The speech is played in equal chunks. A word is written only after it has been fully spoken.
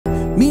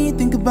Me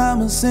think about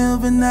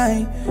myself and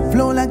I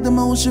flow like the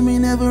motion, me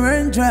never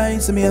run dry.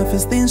 So me have to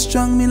stay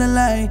strong, me no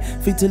lie.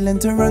 Fit to learn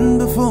to run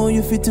before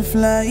you fit to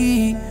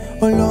fly.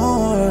 Oh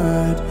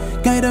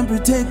Lord, guide and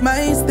protect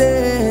my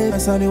steps.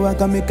 That's how they walk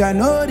and make I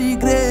no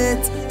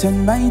regret.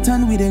 Turn by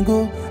turn we then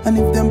go, and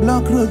if them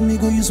block road, me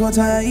go use what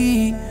I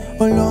eat.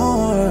 Oh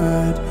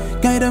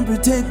Lord, guide and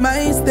protect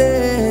my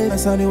steps.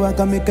 That's how they walk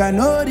and make I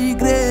no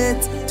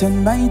regret.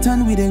 Turn by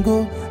turn we then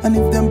go, and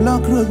if them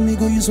block road, me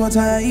go use what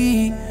I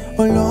eat.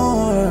 Oh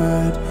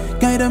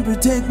Lord, guide and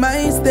protect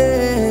my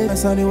steps.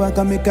 That's how they walk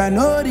and make I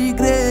no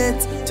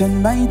regret.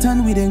 Turn by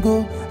turn we then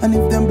go, and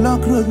if them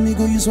block road, me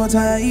go use what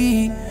I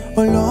eat.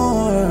 Oh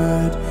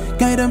Lord,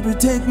 guide and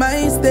protect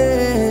my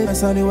steps.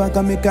 That's how they walk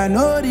and make I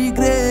no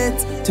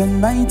regret. Turn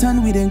by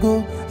turn we then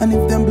go, and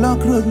if them block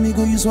road, me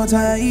go use what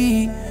I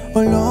eat.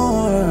 Oh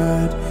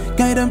Lord,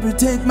 guide and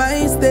protect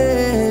my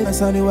steps. That's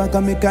how they walk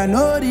and make I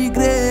no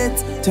regret.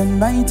 Turn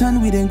by turn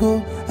we then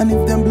go, and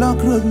if them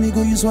block road, me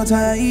go use what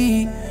I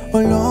eat. Oh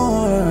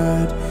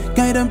Lord,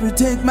 guide and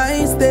protect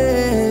my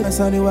steps. That's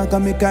how they walk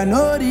and make I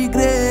no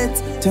regret.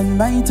 Turn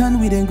by turn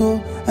we then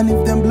go, and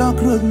if them block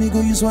road, me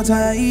go use what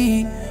I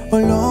eat. Oh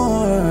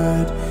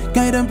Lord,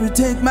 guide and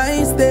protect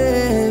my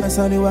steps. That's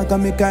how they walk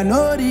and make I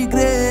no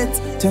regret.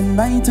 Turn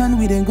by turn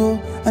we then go,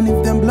 and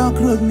if them block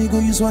road, me go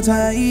use what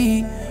I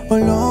eat. Oh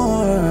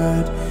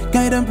Lord,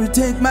 guide and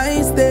protect my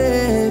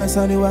steps. That's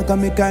how they walk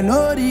and make I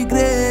no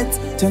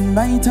regret. Turn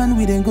by turn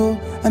we then go,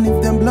 and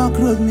if them block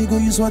road, me go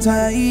use what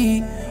I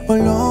eat. Oh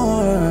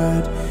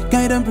Lord,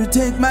 guide and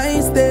protect my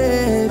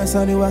steps. That's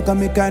how they walk and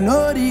make I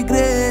no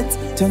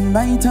regret. Turn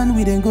by turn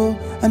we then go,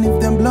 and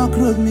if them block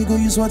road, me go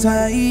use what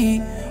I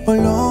eat. Oh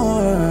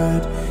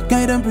Lord,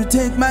 guide and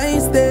protect my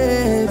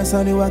steps. That's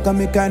how they walk and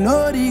make I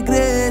no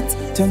regret.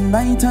 Turn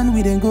by turn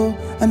we then go,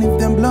 and if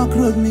them block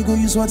road, me go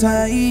use what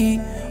I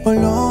eat. Oh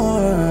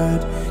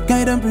Lord,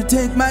 guide and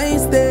protect my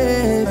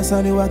steps. That's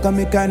how they walk and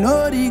make I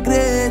no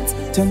regret.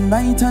 Turn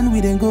by turn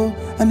we then go,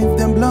 and if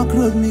them block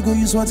road, me go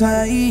use what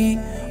I eat.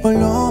 Oh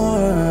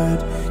Lord,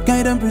 guide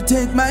and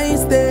protect my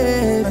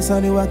steps. That's how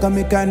they walk and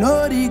make I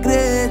no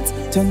regret.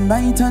 Turn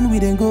by turn we then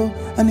go,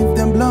 and if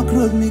them block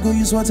road, me go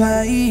use what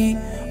I eat.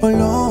 Oh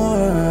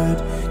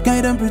Lord,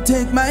 guide and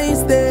protect my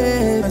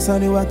steps. That's how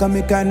they walk and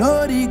make I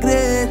no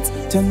regret.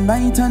 Turn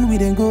by turn we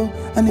then go,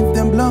 and if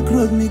them block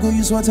road, me go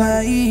use what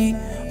I eat.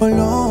 Oh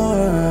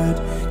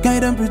Lord,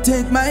 guide and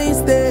protect my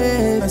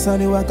steps. That's how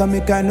they walk and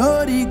make I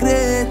no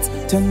regret.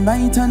 Turn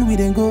by turn we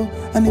then go,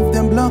 and if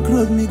them block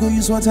road, me go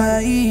use what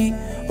I eat.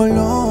 Oh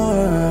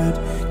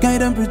Lord,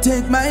 guide and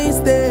protect my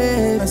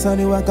steps. That's how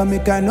they walk and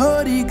make I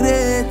no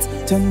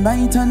regret. Turn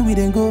by turn we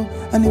then go,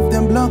 and if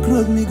them block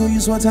road, me go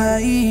use what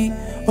I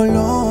eat. Oh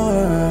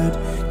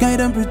Lord,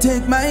 guide and protect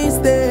my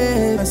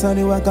steps. That's how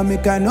they walk and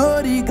make I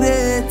no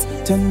regret.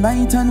 Turn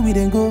by turn we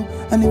then go,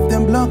 and if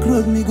them block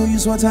road, me go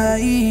use what I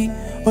eat.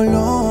 Oh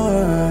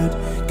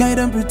Lord, guide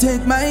and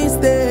protect my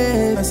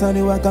steps. That's how they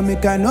walk and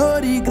make I no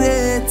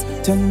regret.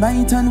 Turn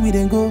by turn we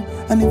then go,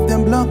 and if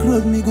them block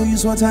road, me go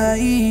use what I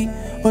eat.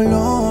 Oh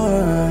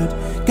Lord,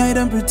 guide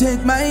and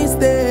protect my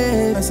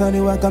steps. That's how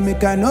they walk and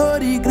make I no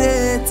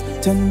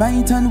regret. Turn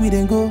by turn we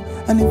then go,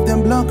 and if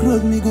them block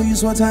road, me go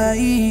use what I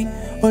eat.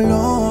 Oh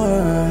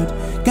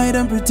Lord, guide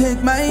and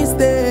protect my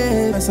steps.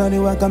 That's how they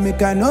walk and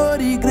make I no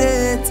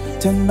regret.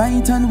 Turn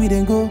by turn we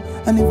then go,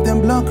 and if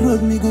them block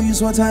road, me go use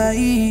what I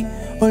eat.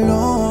 Oh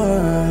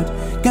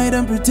Lord, guide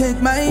and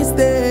protect my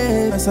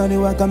steps. That's how they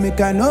walk and make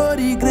I no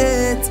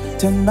regret.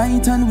 Turn by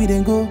turn we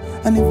then go,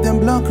 and if them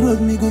block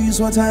road, me go use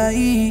what I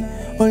eat.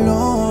 Oh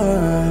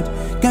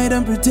Lord, guide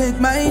and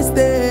protect my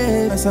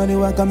steps. That's how they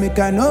walk and make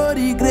I no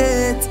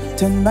regret.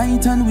 Turn by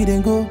turn we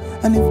then go,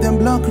 and if them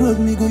block road,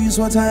 me go use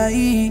what I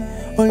eat.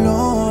 Oh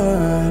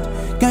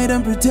Lord, guide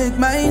and protect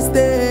my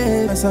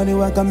steps. That's how they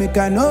walk and make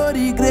I no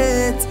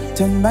regret.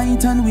 Turn by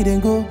turn we then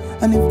go,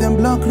 and if them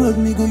block road,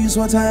 me go use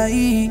what I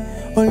eat.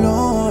 Oh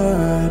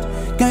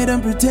Lord, guide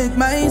and protect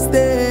my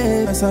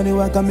steps. That's how they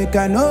walk and make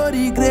I no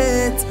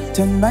regret.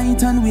 Turn by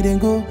turn we then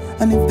go,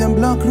 and if them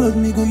block road,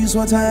 me go use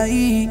what I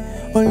eat.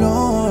 Oh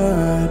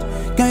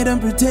Lord, guide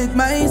and protect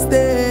my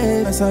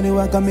steps. That's how they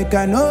walk and make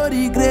I no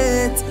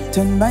regret.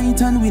 Turn by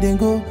turn we then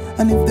go,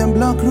 and if them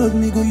block road,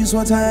 me go use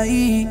what I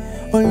eat.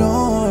 Oh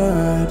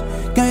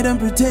Lord, guide and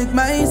protect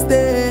my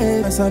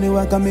steps. That's how they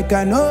walk and make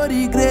I no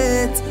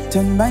regret.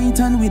 Turn by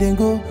turn we then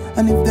go,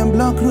 and if them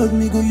block road,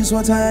 me go use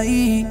what I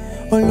eat.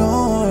 Oh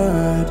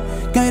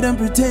Lord, guide and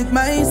protect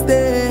my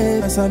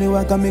steps. That's how they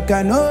walk and make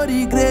I no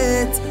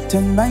regret.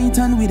 Turn by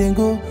turn we then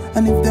go,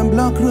 and if them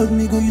block road,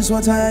 me go use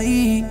what I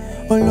eat.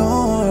 Oh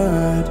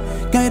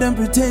Lord, guide and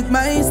protect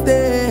my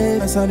steps.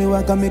 That's how they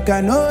walk and make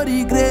I no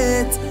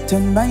regret.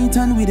 Turn by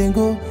turn we then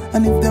go,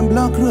 and if them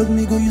block road,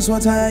 me go use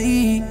what I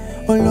eat.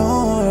 Oh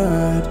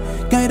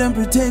Lord, guide and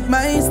protect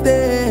my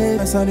steps.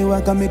 That's how they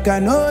walk and make I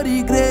no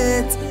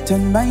regret.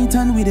 Turn by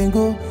turn we then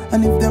go,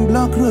 and if them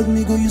block road,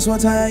 me go use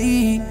what I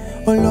eat.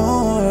 Oh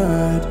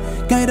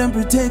Lord, guide and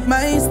protect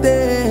my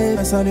steps.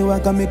 That's how they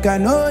walk and make I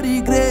no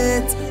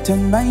regret.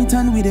 Turn by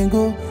turn we then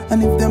go,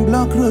 and if them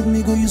block road,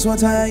 me go use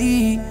what I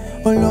eat.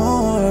 Oh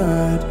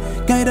Lord,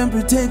 and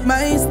protect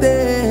my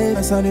step.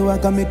 That's how they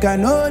walk and make I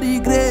no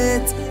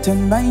regret.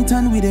 Turn by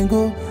turn we then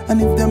go,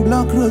 and if them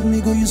block road,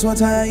 me go use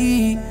what I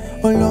eat.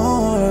 Oh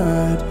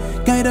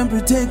Lord, guide and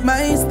protect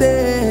my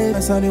step.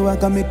 That's how they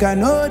walk and make I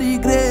no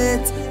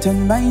regret.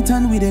 Turn by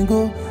turn we then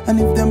go, and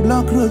if them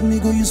block road, me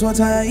go use what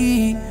I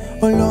eat.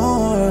 Oh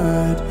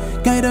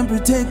Lord, guide and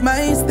protect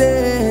my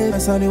step.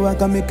 That's how they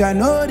walk and make I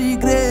no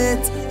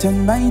regret.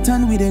 Turn by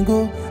turn we then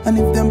go, and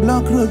if them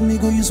block road, me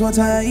go use what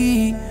I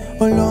eat.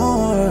 Oh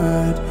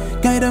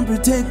Lord, guide and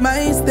protect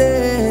my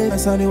step.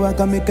 That's how they walk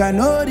and make I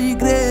no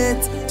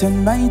regret.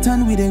 Turn by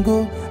turn we then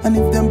go, and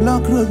if them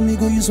block road, me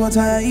go use what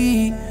I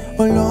eat.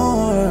 Oh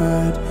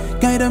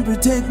Lord, guide and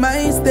protect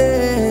my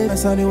step.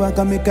 That's how they walk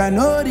and make I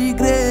no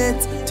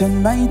regret.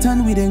 Turn by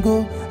turn we then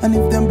go, and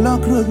if them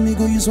block road, me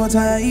go use what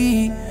I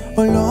eat.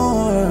 Oh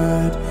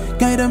Lord,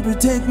 guide and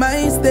protect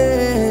my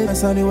step.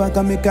 That's how they walk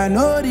and make I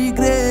no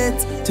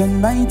regret.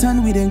 Turn by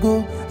turn we then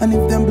go, and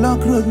if them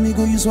block road, me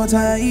go use what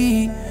I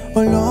eat.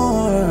 Oh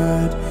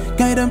Lord,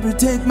 guide and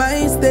protect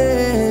my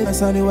step. That's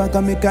how they walk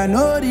and make I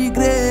no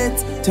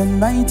regret. Turn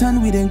by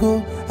turn we then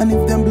go, and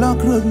if them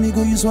block road, me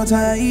go use what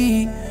I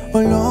eat. Oh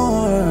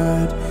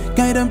Lord,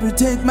 guide and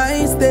protect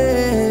my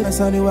step. That's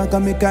how they walk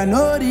and make I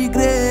no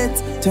regret.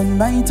 Turn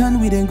by turn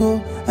we then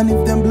go, and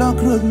if them block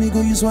road, me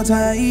go use what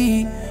I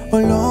eat. Oh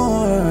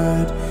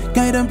Lord,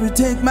 guide and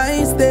protect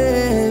my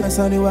step. That's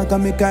how they walk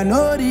and make I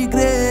no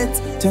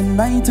regret. Turn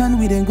by turn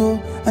we then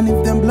go, and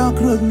if them block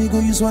road, me go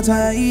use what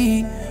I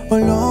eat. Oh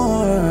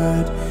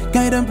Lord,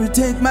 guide and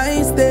protect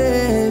my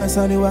step. That's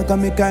how they walk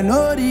and make I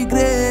no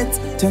regret.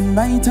 Turn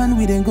by turn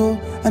we then go,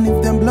 and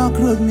if them block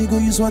road, me go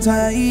use what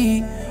I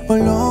eat. Oh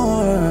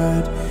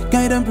Lord,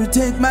 guide and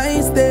protect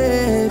my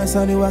step. That's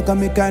how they walk and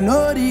make I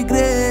no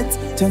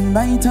regret. Turn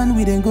by turn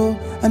we then go,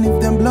 and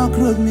if them block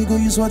road, me go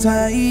use what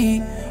I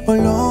eat. Oh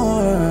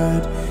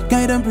Lord,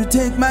 guide and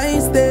protect my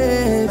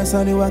step. That's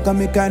how they walk and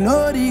make I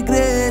no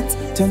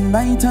regret. Turn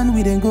by turn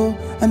we then go,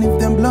 and if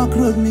them block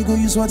road, me go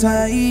use what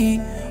I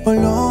eat. Oh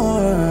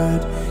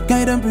Lord,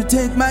 guide and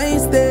protect my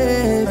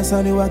step. That's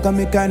how they walk and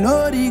make I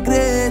no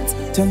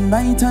regret. Turn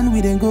by turn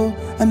we then go,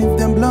 and if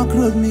them block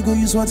road, me go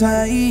use what I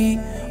eat.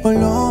 Oh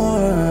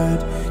Lord,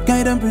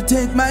 guide and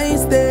protect my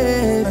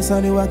step. That's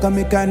how they walk and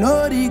make I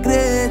no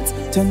regret.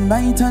 Turn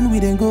by turn we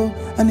then go,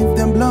 and if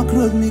them block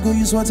road, me go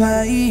use what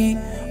I eat.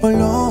 Oh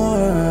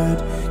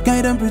Lord,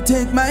 guide and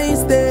protect my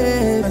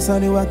step. That's how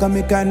they walk and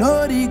make I no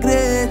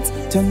regret.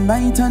 Turn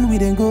by turn we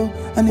then go,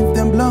 and if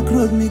them block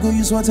road, me go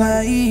use what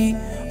I eat.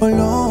 Oh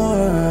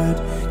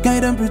Lord,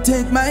 guide and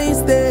protect my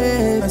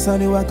step. That's how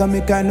they walk and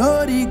make I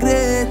no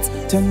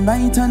regret. Turn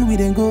by turn we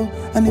then go,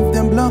 and if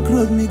them block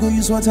road, me go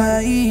use what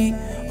I eat.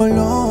 Oh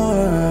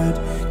Lord,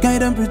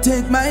 guide and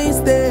protect my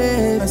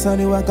step. That's how they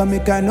walk and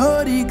make I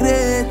no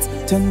regret.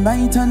 Turn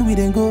by turn we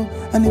then go,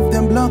 and if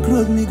them block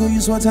road, me go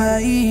use what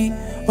I eat.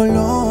 Oh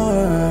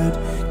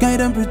Lord, guide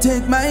and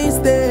protect my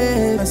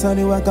step. That's how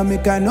they walk and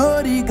make I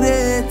no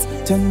regret.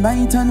 Turn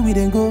by turn we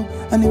then go,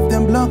 and if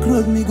them block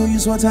road, me go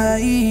use what I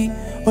eat.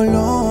 Oh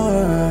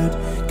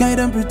Lord, guide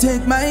and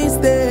protect my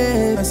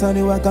step. That's how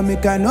they walk and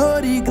make I no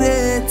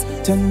regret.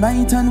 Turn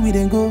by turn we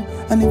then go,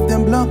 and if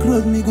them block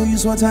road, me go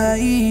use what I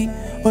eat.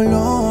 Oh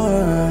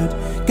Lord,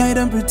 guide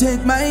and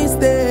protect my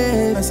step.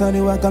 That's how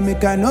they walk and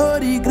make I no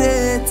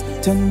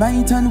regret. Turn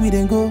by turn we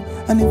then go,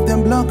 and if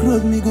them block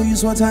road, me go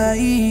use what I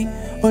eat.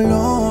 Oh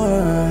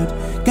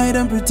Lord, guide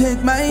and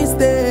protect my step.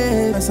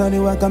 That's how they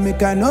walk and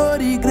make I no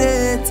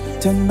regret.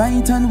 Turn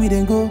by turn we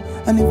then go,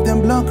 and if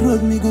them block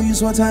road, me go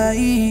use what I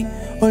eat.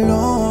 Oh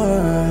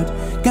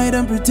Lord, guide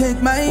and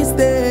protect my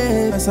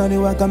step. That's how they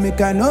walk and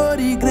make I no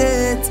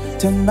regret.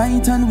 Turn by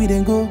turn we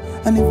then go,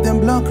 and if them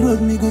block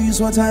road, me go use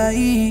what I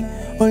eat.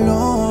 Oh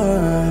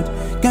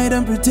Lord, guide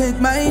and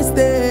protect my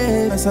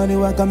step. That's how they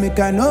walk and make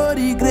I no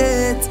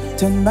regret.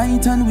 Turn by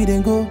turn we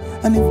then go,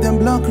 and if them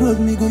block road,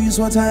 me go use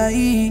what I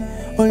eat.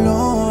 Oh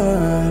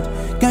Lord,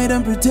 guide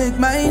and protect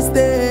my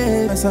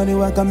step. That's how they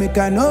walk and make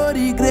I no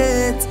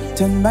regret.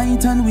 Turn by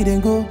turn we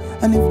then go,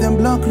 and if them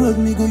block road,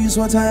 me go use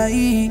what I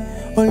eat.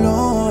 Oh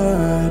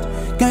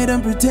Lord, guide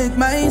and protect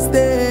my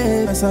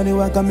step. That's how they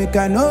walk and make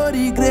I no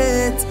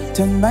regret.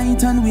 Turn by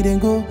turn we then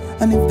go,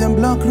 and if them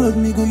block road,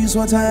 me go use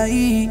what I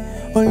eat.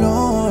 Oh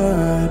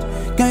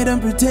Lord, guide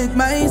and protect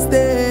my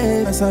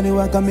step. That's how they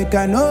walk and make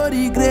I no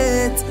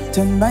regret.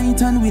 Turn by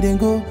turn we then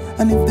go,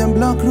 and if them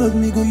block road,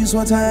 me go use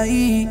what I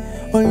eat.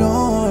 Oh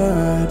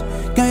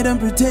Lord, guide and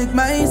protect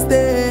my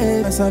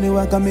step. That's how they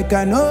walk and make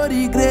I no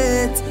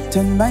regret.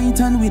 Turn by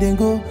turn we then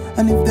go,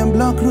 and if them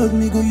block road,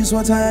 me go use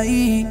what I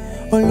eat.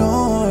 Oh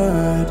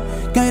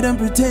Lord, guide and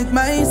protect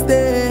my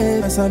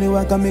step. That's how they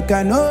walk and make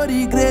I no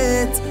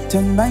regret.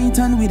 Turn by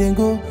turn we then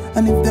go,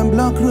 and if them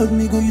block road,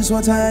 me go use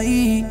what I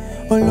eat.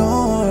 Oh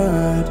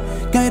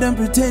Lord, guide and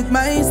protect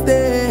my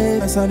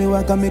step. That's how they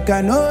walk and make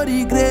I no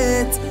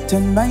regret.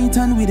 Turn by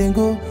turn we then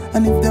go,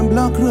 and if them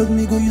block road,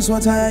 me go use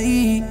what I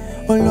eat.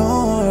 Oh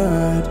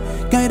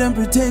Lord, guide and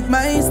protect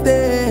my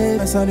step.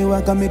 That's how they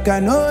walk and make I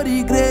no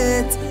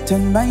regret.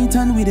 Turn by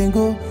turn we then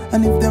go,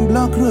 and if them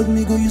block road,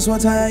 me go use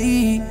what I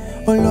eat.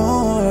 Oh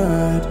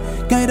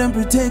Lord, guide and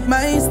protect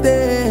my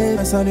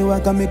steps. All the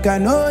walk and make I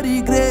no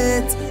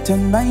regret.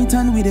 Turn by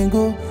turn we then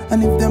go,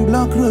 and if them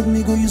block road,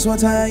 me go use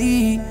what I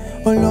eat.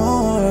 Oh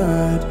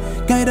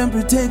Lord, guide and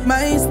protect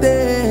my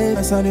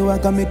steps. All the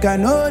walk and make I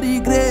no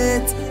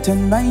regret.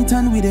 Turn by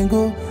turn we then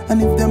go,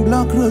 and if them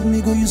block road,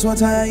 me go use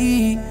what I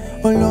eat.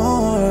 Oh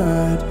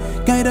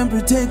Lord, guide and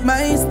protect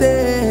my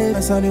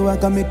steps. All the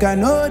walk and make I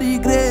no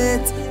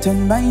regret.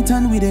 Turn by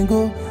turn we then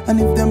go, and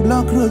if them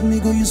block road, me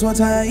go use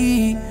what I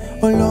eat.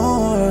 Oh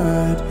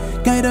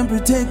Lord, guide and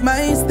protect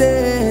my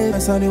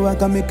steps. All the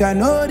walk and make I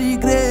no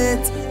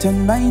regret.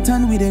 Turn by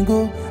turn we then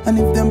go, and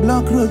if them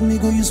block road, me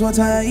go use what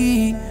I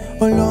eat.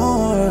 Oh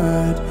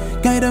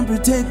Lord, guide and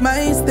protect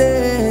my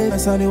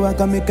steps. All the walk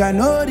and make I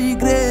no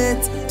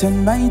regret.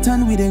 Turn by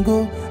turn we then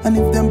go, and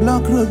if them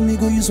block road, me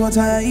go use what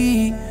I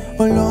eat.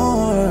 Oh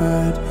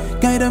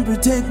Lord, guide and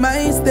protect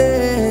my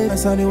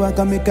steps. All the walk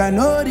and make I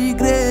no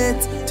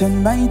regret.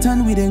 Turn by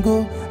turn we then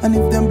go, and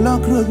if them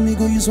block road, me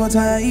go use what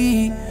I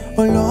eat.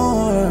 Oh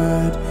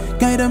Lord,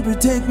 guide and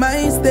protect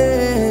my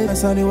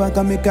steps. All the walk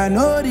and make I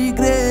no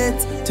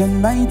regret.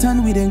 Turn by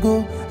turn we then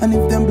go, and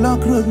if them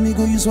block road, me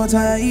go use what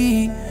I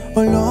eat.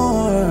 Oh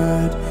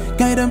Lord,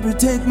 guide and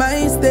protect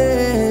my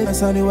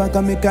steps. All the walk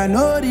and make I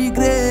no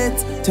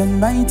regret. Turn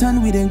by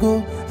turn we then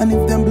go, and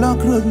if them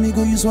block road, me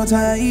go use what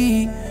I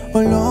eat. Oh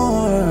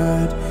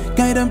Lord,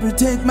 guide and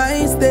protect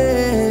my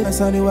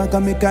steps. All the walk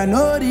and make I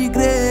no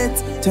regret.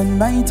 Turn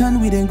by turn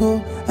we then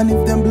go, and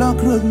if them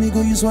block road, me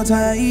go use what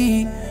I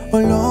eat. Oh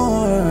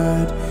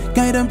Lord,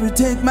 guide and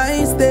protect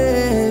my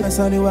steps.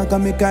 All the walk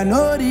and make I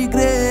no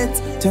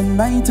regret. Turn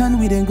by turn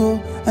we then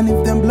go, and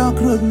if them block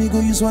road, me go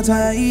use what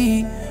I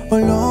eat. Oh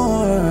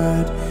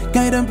Lord,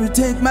 guide and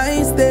protect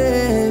my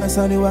steps.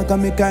 All the walk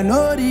and make I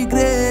no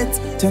regret.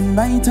 Turn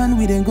by turn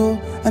we then go,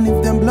 and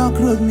if them block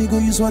road, me go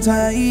use what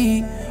I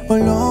eat. Oh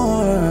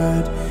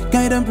Lord,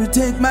 guide and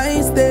protect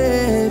my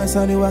steps.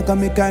 All the walk and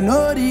make I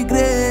no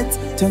regret.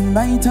 Turn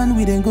by turn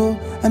we then go,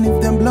 and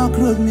if them block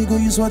road, me go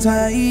use what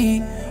I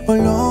eat. Oh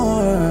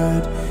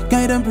Lord,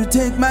 guide and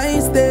protect my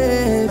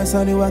steps.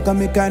 All the walk and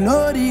make I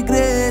no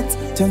regret.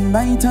 Turn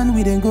by turn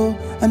we then go,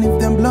 and if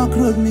them block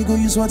road, me go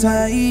use what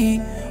I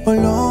eat. Oh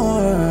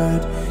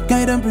Lord,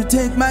 guide and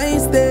protect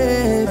my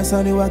steps. All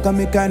the walk and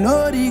make I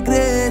no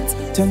regret.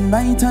 Turn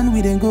by turn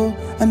we then go,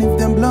 and if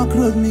them block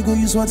road, me go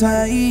use what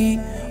I eat.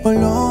 Oh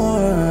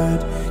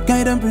Lord,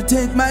 guide and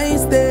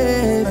protect my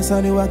steps.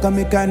 All the walk and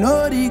make I no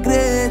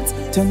regret.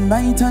 Turn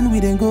by turn we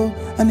then go,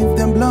 and if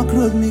them block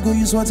road, me go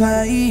use what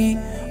I eat.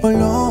 Oh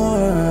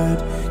Lord,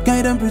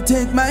 guide and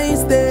protect my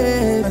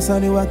steps. All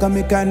the walk and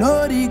make I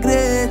no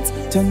regret.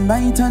 Turn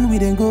by turn we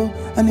then go,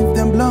 and if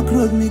them block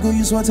road, me go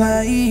use what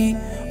I eat.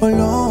 Oh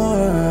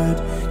Lord,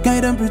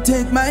 guide and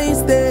protect my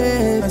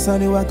steps. All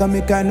the walk and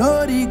make I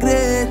no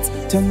regret.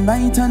 Turn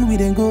by turn we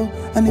then go,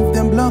 and if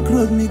them block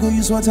road, me go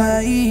use what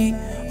I eat.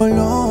 Oh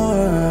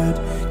Lord,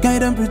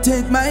 guide and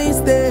protect my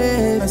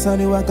steps. All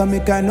the walk and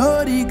make I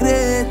no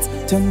regret.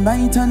 Turn by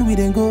turn we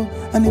then go,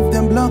 and if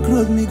them block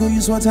road, me go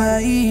use what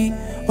I eat.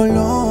 Oh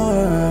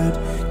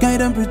Lord,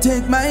 guide and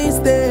protect my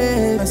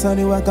steps. All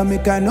the walk and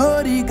make I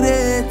no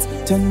regret.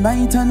 Turn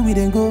by turn we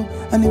then go,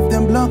 and if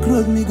them block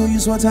road, me go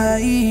use what I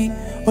eat.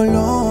 Oh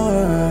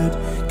Lord,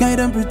 guide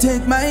and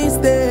protect my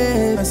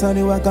steps.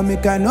 All the walk and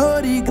make I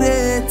no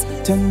regret.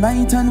 Turn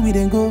by turn we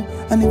then go,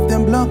 and if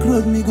them block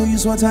road, me go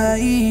use what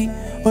I eat.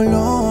 Oh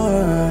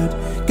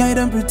Lord, guide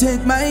and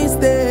protect my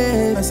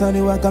steps. All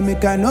the walk and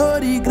make I no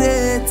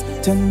regret.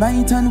 Turn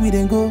by turn we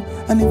then go,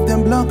 and if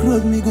them block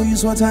road, me go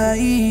use what I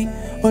eat.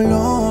 Oh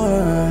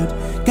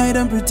Lord, guide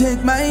and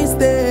protect my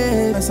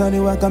steps. All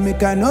the walk and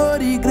make I no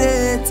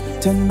regret.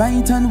 Turn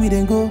by turn we then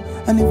go,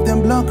 and if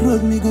them block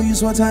road, me go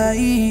use what I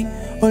eat.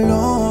 Oh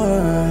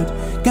Lord,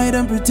 guide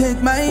and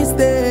protect my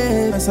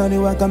steps. All the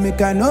walk and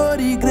make I no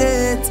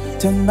regret.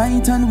 Turn by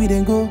turn we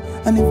then go,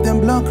 and if them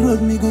block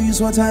road, me go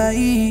use what I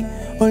eat.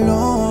 Oh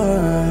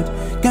Lord,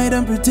 guide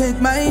and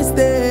protect my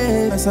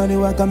steps. All the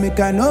walk and make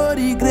I no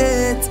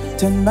regret.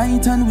 Turn by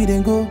turn we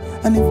then go,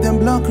 and if them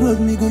block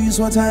road, me go use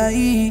what I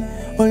eat.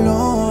 Oh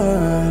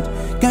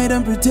Lord, guide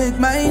and protect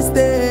my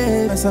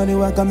steps. All the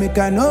walk and make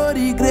I no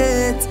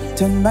regret.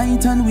 Turn by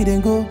turn we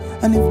then go,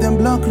 and if them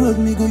block road,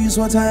 me go use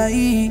what I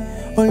eat.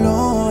 Oh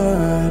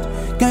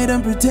Lord, guide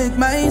and protect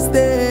my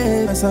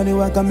steps. All the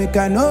walk and make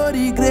I no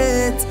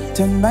regret.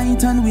 Turn by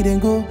turn we then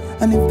go,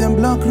 and if them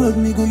block road,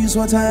 me go use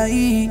what I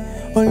eat.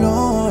 Oh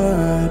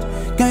Lord,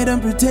 guide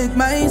and protect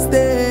my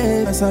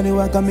steps. All the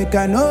walk and make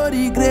I no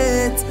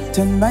regret.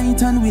 Turn by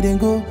turn we then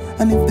go,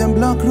 and if them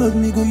block road,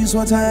 me go use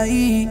what I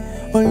eat.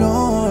 Oh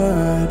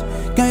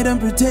Lord, guide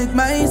and protect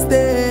my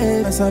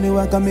steps. All the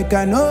walk and make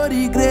I no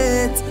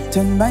regret.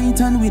 Turn by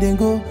turn we then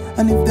go,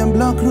 and if them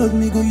block road,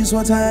 me go use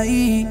what I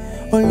eat.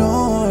 Oh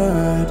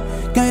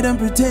Lord, guide and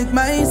protect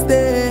my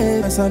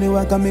steps. All the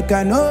walk and make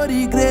I no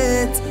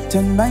regret.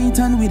 Turn by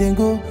turn we then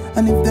go,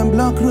 and if them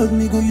block road,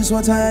 me go use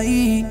what I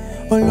eat.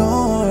 Oh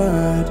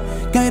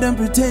Lord, guide and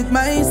protect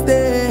my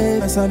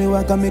steps. All the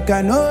walk and make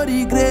I no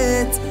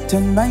regret.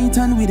 Turn by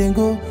turn we then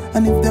go,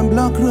 and if them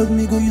block road,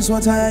 me go use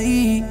what I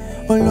eat.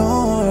 Oh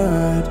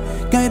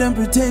Lord, guide Guide and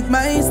protect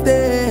my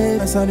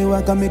steps. As I dey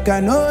walk, I make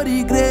I no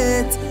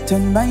regret.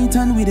 Turn right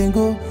and we then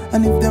go.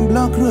 And if them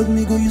block road,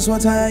 me go use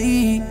what I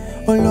eat.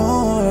 Oh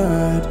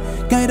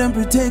Lord, guide and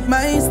protect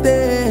my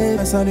steps.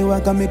 As I dey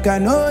walk, I make I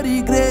no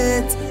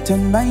regret.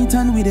 Turn right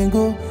and we then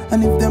go.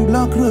 And if them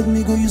block road,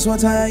 me go use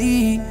what I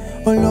eat.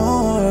 Oh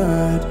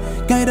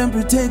Lord, guide and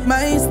protect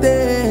my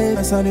steps.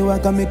 As I dey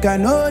walk, I make I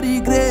no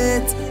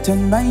regret.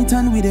 Turn right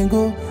and we then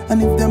go.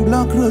 And if them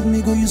block road,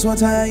 me go use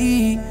what I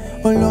eat.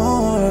 Oh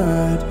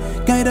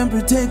Lord, guide and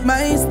protect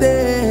my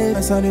steps.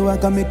 As I dey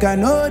walk, I make I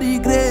no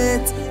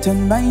regret.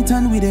 Turn right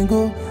and we then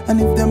go.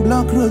 And if them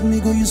block road, me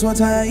go use what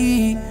I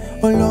eat.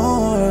 Oh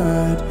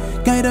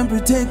Lord, guide and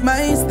protect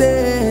my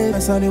steps.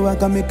 As I dey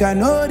walk, I make I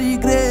no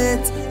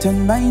regret.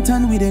 Turn right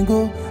and we then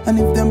go. And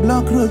if them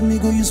block road, me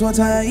go use what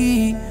I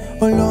eat.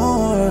 Oh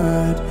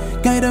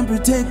Lord, guide and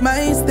protect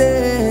my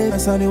steps.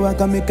 As I dey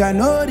walk, I make I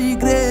no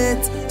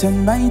regret.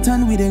 Turn right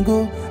and we then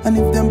go. And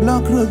if them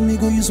block road, me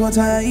go use what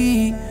I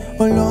eat.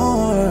 Oh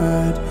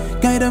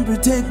Lord, guide and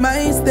protect my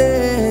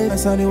steps.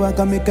 As I dey walk,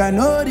 I make I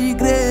no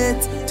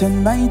regret.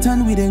 Turn right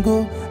and we then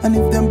go. And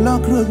if them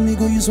block road, me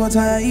go use what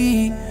I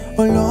eat.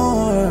 Oh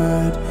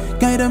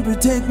Lord, guide and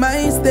protect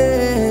my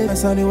steps.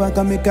 As I dey walk,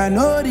 I make I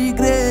no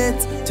regret.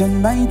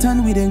 Turn right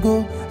and we then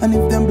go. And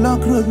if them block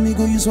road, me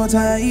go use what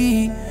I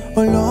eat.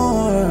 Oh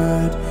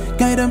Lord,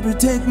 guide and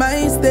protect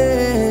my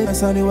steps.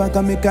 As I dey walk,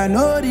 I make I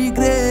no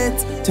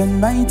regret. Turn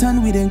right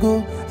and we then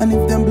go. And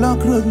if them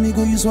block road, me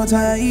go use what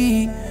I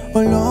eat. Oh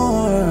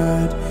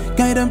Lord,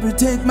 guide and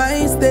protect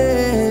my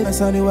steps.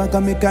 As I dey walk, I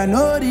make I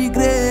no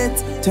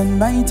regret. Turn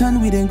right and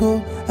we then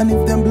go. And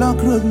if them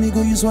block road, me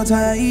go use what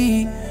I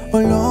eat. Oh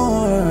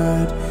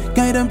Lord,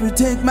 guide and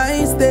protect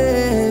my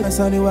steps. As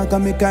I dey walk, I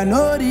make I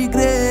no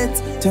regret.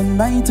 Turn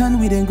right and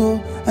we then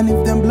go. And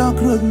if them block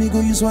road, me go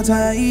use what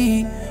I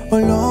eat. Oh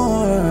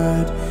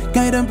Lord,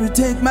 guide and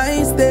protect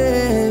my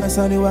steps. As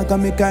I dey walk, I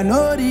make I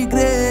no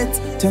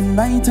regret. Turn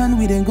right and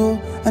we then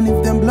go. And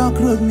if them block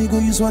road, me go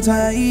use what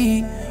I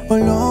eat. Oh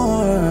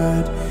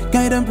Lord,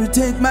 guide and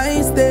protect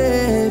my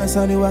steps. As I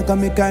dey walk, I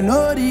make I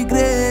no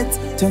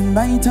regret. Turn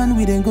right and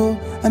we then go.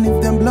 And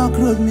if them block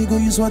road, me go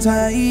use what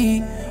I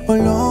eat. Oh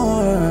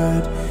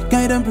Lord,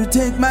 guide and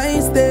protect my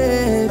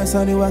steps. As I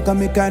dey walk, I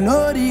make I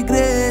no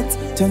regret.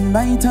 Turn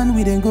right and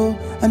we then go.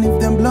 And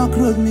if them block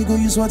road, me go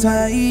use what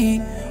I eat.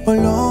 Oh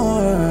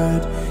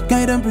Lord,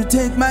 guide and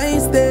protect my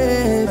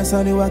steps. As I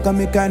dey walk, I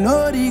make I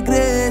no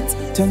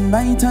regret. Turn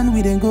right and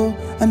we then go.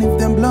 And if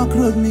them block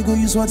road, me go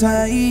use what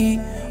I eat.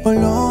 Oh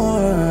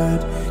Lord,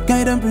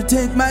 guide and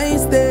protect my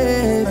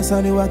steps. As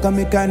I dey walk, I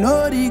make I no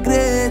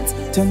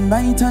regret. Turn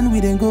right and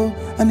we then go.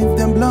 And if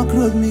them block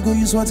road, me go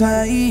use what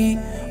I eat.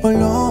 Oh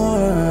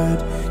Lord,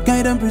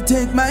 guide and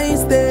protect my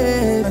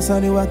steps. As I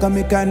dey walk, I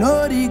make I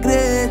no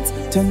regret.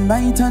 Turn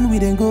right and we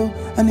then go.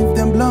 And if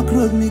them block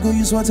road, me go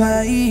use what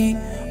I eat.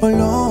 Oh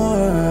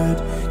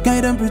Lord,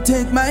 guide and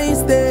protect my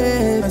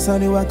steps. As I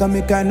dey walk, I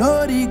make I no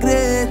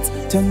regret.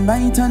 Turn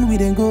right and we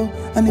then go.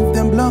 And if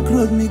them block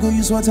road, me go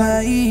use what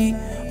I eat.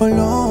 Oh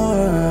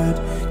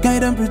Lord,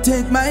 guide and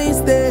protect my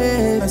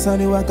steps. As I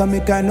dey walk, I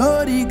make I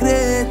no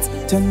regret.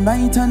 Turn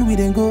right and we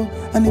then go.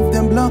 And if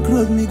them block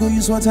road, me go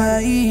use what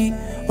I eat.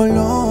 Oh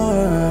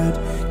Lord,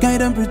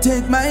 guide and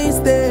protect my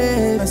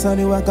steps. As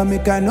I dey walk, I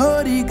make I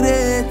no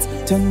regret.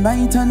 Turn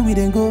right and we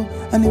then go.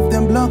 And if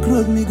them block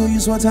road, me go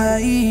use what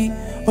I eat.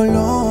 Oh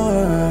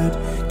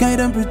Lord, guide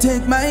and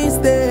protect my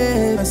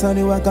steps. As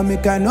I dey walk, I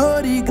make I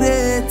no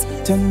regret.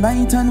 Turn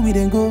right and we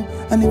then go.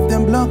 And if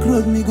them block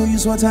road, me go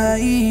use what I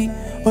eat.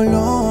 Oh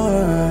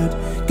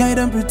Lord, guide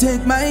and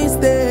protect my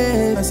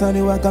steps. As I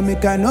dey walk, I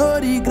make I no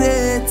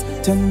regret.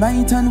 Turn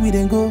right and we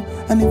then go.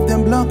 And if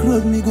them block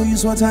road, me go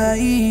use what I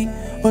eat.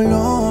 Oh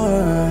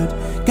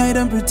Lord, guide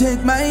and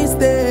protect my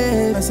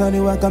steps. As I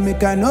dey walk, I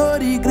make I no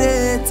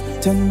regret.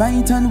 Turn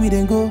right and we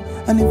then go.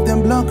 And if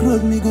them block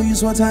road, me go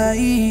use what I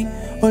eat.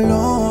 Oh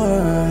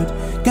Lord,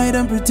 guide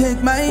and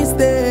protect my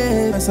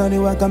steps. As I dey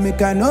walk, I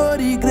make I no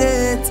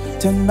regret.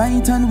 Turn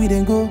right and we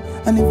then go.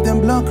 And if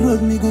them block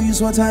road, me go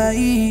use what I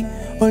eat.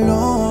 Oh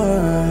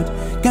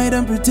Lord, guide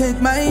and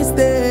protect my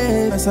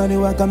steps. As I dey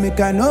walk, I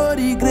make I no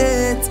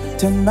regret.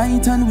 Turn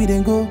right and we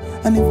then go.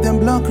 And if them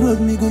block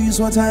road, me go use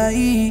what I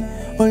eat.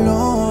 Oh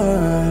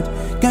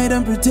Lord, guide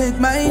and protect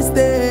my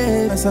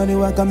steps. As I dey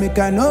walk, I make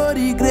I no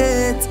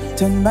regret.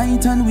 Turn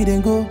right and we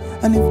then go.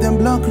 And if them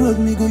block road,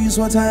 me go use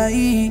what I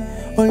eat.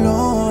 Oh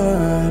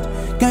Lord,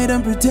 guide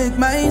and protect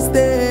my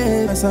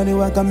steps. As I dey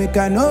walk, I make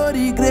I no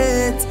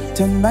regret.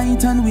 Turn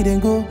right and we then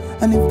go.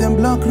 And if them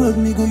block road,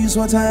 me go use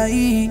what I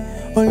eat.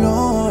 Oh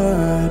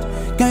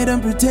Lord, guide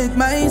and protect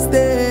my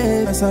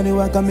steps. As I dey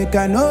walk, I make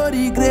I no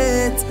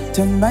regret.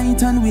 Turn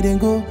right and we then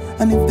go.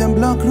 And if them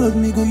block road,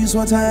 me go use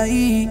what I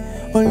eat.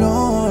 Oh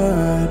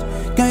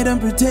Lord, guide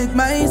and protect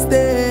my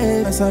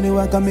steps. As I dey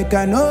walk, I make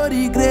I no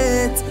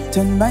regret.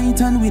 Turn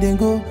right and we then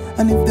go.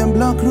 And if them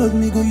block road,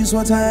 me go use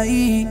what I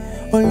eat.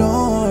 Oh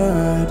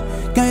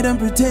Lord, guide and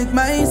protect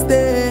my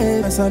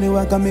steps. As I dey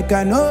walk, I make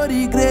I no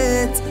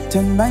regret.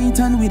 Turn right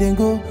and we then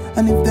go.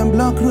 And if them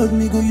block road,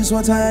 me go use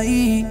what I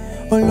eat.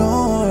 Oh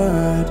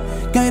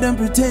Lord, guide guide and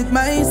protect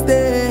my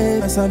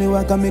steps. As I dey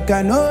walk and make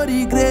I no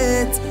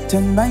regret.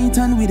 Turn by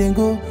turn we then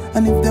go,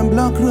 and if them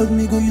block road,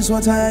 me go use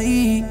what I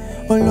eat.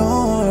 Oh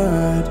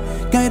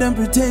Lord, guide and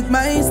protect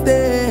my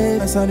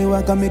steps. As I dey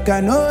walk and make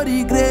I no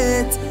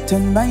regret.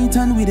 Turn by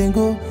turn we then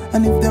go,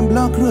 and if them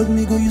block road,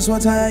 me go use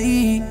what I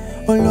eat.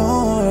 Oh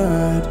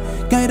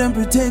Lord, guide and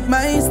protect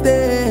my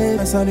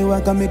steps. As I dey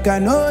walk and make I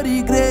no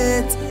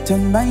regret.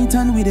 Turn by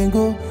turn we then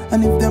go,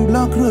 and if them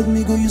block road,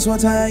 me go use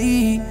what I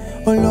eat.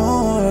 Oh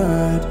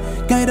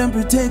Lord, guide and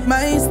protect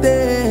my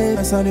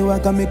steps. As I dey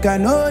walk and make I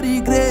no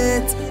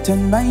regret.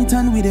 Turn by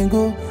turn we then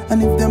go,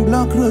 and if them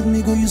block road,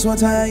 me go use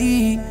what I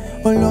eat.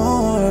 Oh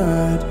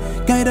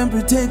Lord, guide and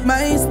protect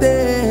my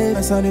steps.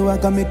 As I dey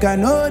walk and make I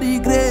no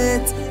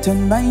regret.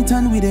 Turn by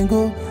turn we then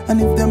go,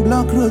 and if them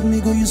block road, me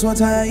go use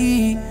what I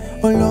eat.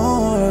 Oh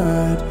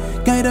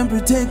Lord, guide and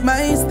protect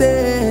my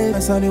steps.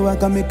 As I dey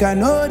walk and make I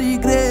no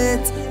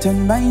regret.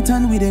 Turn by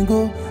turn we then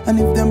go, and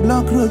if them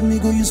block road, me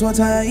go use what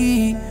I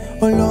eat.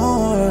 Oh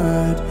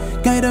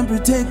Lord, guide and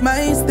protect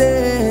my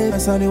steps.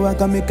 As I dey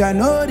walk and make I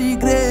no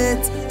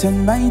regret.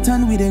 Turn by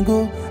turn we then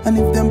go, and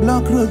if them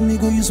block road, me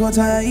go use what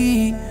I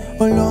eat.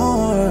 Oh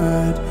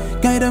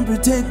Lord, guide and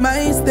protect my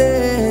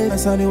steps.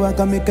 As I dey walk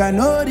and make I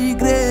no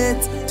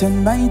regret.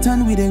 Turn by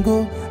turn we then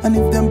go, and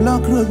if them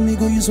block road, me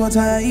go use what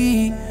I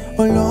eat.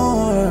 Oh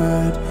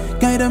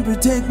Lord, guide and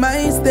protect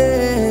my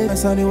steps.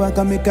 As I dey walk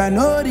and make I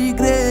no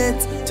regret.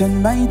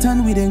 Turn by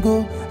turn we then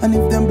go, and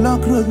if them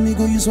block road, me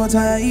go use what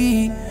I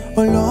eat.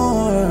 Oh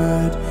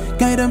Lord,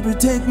 guide and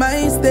protect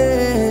my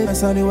steps.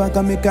 As I dey walk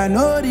and make I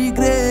no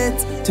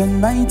regret. Turn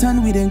by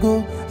turn we then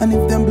go, and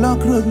if them block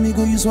road, me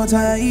go use what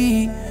I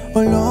eat.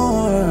 Oh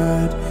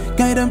Lord,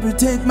 guide and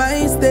protect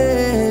my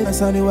steps.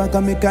 As I dey walk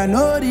and make I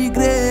no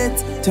regret.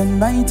 Turn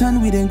by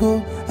turn we then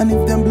go, and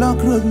if them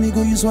block road, me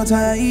go use what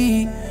I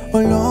eat. Oh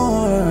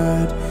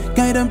Lord,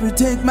 guide and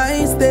protect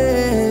my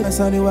steps. As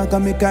I dey walk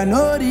and make I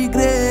no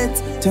regret.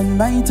 Turn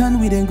by turn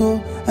we then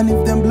go, and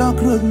if them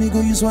block road, me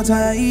go use what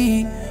I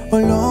eat. Oh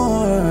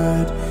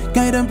Lord,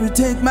 guide and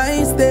protect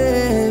my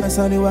steps. As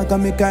I dey walk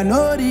and make I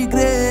no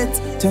regret.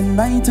 Turn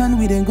by turn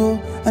we then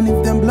go, and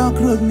if them block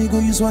road, me go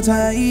use what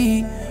I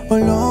eat. Oh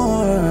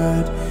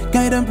Lord,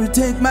 guide and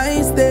protect my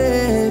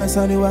steps. As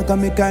I dey walk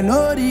and make I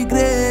no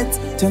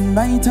regret. Turn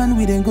by turn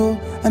we then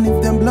go, and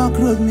if them block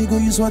road, me go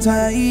use what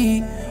I eat.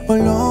 Oh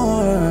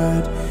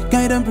Lord,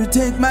 guide and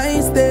protect my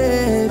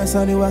steps. As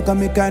I dey walk and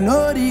make I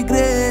no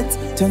regret.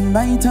 Turn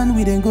by turn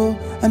we then go,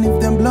 and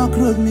if them block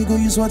road, me go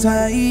use what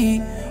I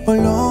eat. Oh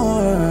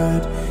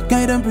Lord,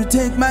 guide and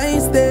protect my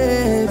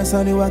steps. As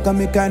I dey walk and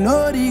make I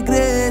no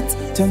regret.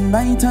 Turn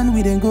by turn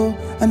we then go,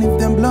 and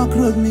if them block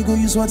road, me go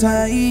use what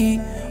I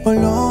eat. Oh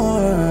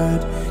Lord,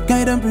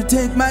 guide and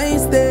protect my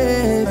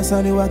steps. As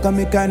I dey walk and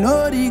make I no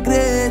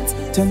regret.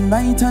 Turn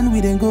by turn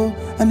we then go,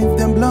 and if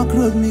them block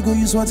road, me go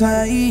use what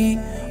I eat.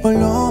 Oh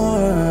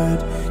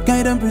Lord,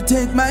 guide and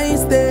protect my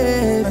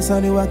steps. As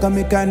I dey walk and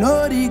make I no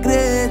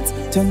regret.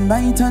 Turn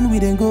by turn we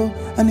then go,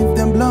 and if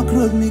them block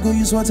road, me go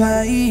use what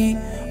I eat.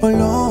 Oh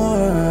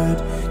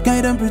Lord,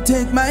 guide and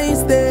protect my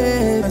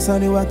steps. As I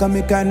dey walk and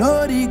make I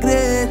no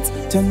regret.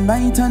 Turn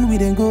by turn we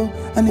then go,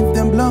 and if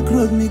them block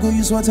road, me go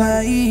use what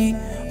I eat.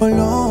 Oh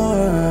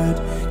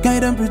Lord,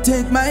 guide and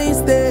protect my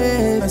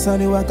steps. As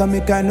I dey walk and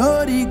make I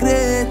no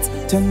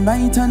regret. Turn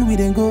by turn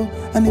we then go,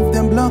 and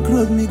if them block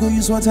road, me go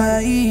use what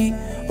I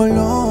eat. Oh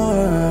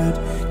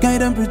Lord,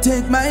 guide and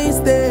protect my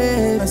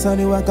steps. As I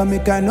dey walk and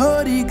make I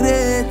no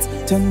regret.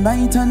 Turn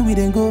by turn we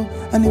then go,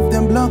 and if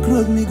them block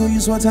road, me go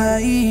use what I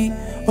eat.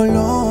 Oh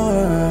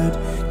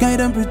Lord, guide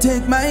and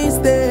protect my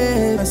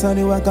steps. As I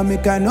dey walk and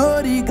make I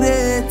no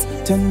regret.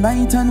 Turn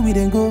by turn we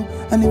then go,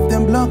 and if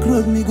them block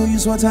road, me go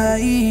use what I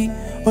eat.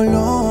 Oh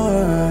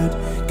Lord,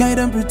 guide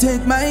and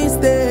protect my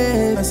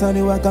steps. As I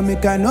dey walk and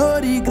make I no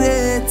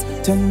regret.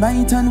 Turn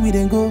by turn we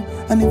then go,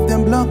 and if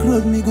them block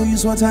road, me go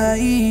use what I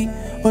eat.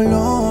 Oh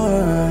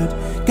Lord,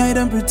 guide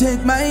and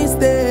protect my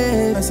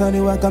steps. As I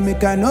dey walk and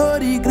make I no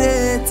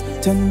regret.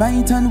 Turn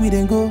by turn we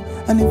then go,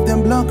 and if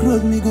them block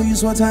road, me go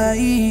use what I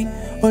eat.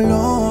 Oh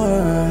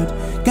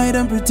Lord, guide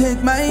and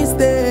protect my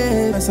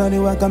steps. As I dey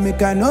walk and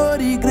make I no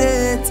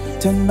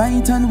regret. Turn by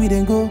turn we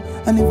then go,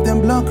 and if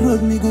them block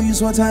road, me go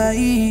use what I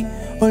eat.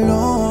 Oh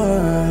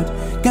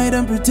Lord, guide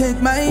and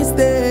protect my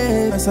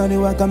steps. As I dey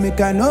walk and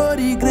make I no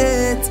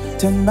regret.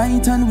 Turn by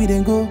turn we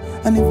then go,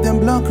 and if them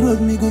block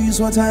road, me go use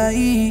what I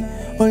eat.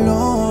 Oh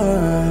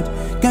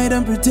Lord, guide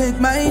and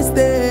protect my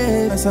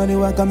steps. As I dey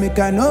walk and make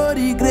I no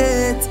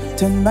regret.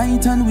 Turn by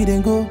turn we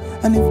then go,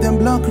 and if them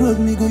block road,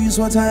 me go use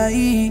what I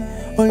eat.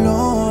 Oh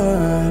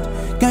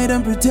Lord, guide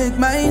and protect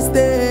my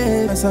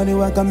steps. As I dey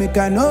walk and make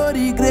I no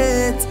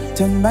regret.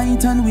 Turn by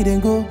turn we then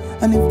go,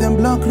 and if them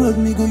block road,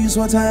 me go use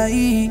what I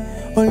eat.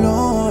 Oh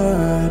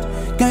Lord,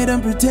 guide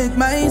and protect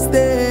my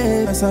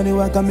steps. As I dey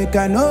walk and make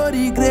I no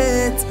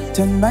regret.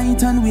 Turn by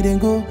turn we then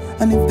go,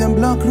 and if them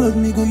block road,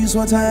 me go use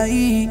what I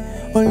eat.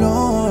 Oh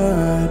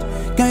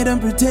Lord, guide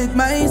and protect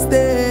my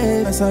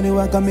steps. As I dey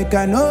walk and make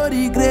I no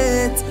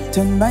regret.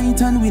 Turn by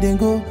turn we then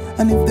go,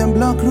 and if them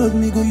block road,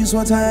 me go use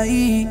what I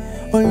eat.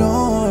 Oh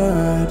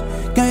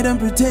Lord, guide guide and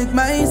protect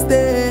my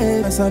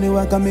steps. As I dey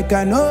walk and make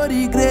I no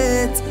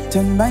regret.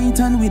 Turn by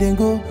turn we then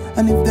go,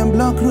 and if them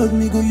block road,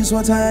 me go use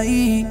what I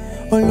eat.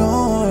 Oh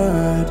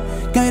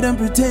Lord, guide and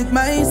protect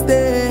my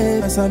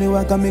steps. As I dey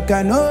walk and make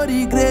I no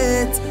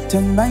regret.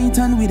 Turn by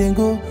turn we then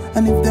go,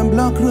 and if them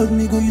block road,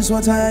 me go use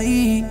what I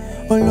eat.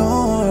 Oh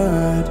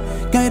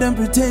Lord, guide and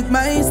protect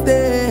my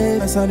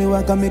steps. As I dey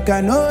walk and make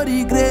I no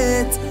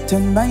regret.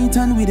 Turn by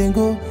turn we then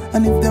go,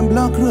 and if them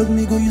block road,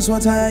 me go use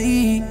what I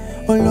eat.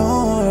 Oh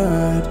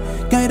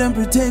Lord, guide and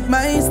protect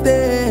my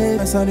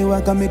steps. As I dey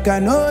walk and make I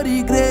no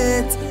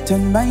regret.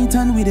 Turn by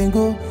turn we then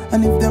go,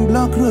 and if them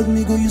block road,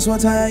 me go use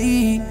what I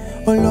eat.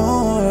 Oh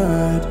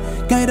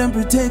Lord, guide and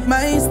protect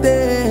my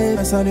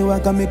steps. As I dey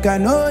walk and make I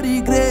no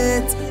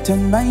regret.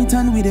 Turn by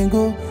turn we then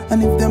go,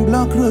 and if them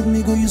block road,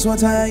 me go use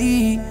what I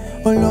eat.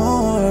 Oh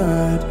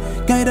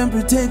Lord, guide and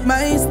protect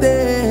my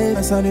steps.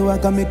 As I dey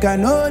walk and make I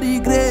no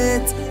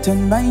regret.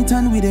 Turn by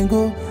turn we then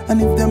go,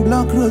 and if them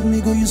block road, me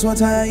go use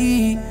what I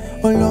eat.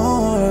 Oh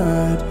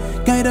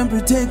Lord, guide and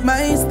protect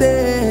my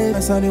steps.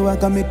 As I dey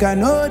walk and make I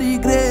no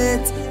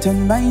regret.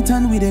 Turn by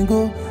turn we then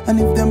go, and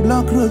if them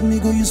block road, me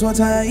go use what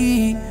I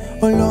eat.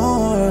 Oh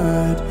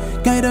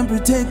Lord, guide and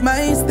protect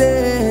my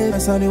steps.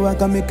 As I dey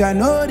walk and make I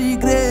no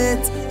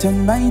regret.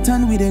 Turn by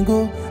turn we then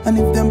go, and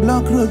if them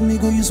block road, me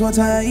go use what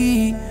I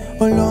eat.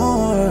 Oh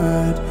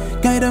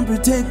Lord, guide and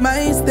protect my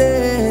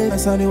steps.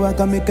 As I dey walk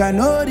and make I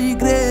no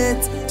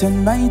regret.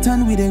 Turn by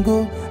turn we then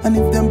go, and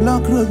if them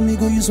block road, me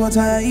go use what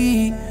I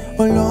eat.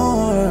 Oh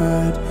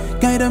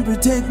Lord, guide and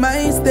protect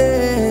my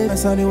steps.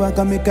 As I dey walk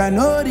and make I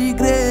no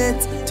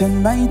regret.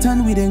 Turn by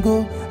turn we then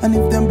go, and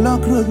if them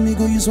block road, me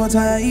go use what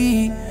I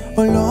eat.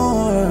 Oh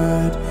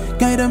Lord,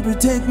 guide and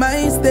protect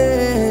my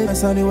steps.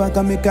 As I dey walk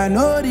and make I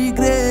no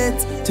regret.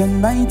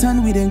 Turn by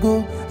turn we then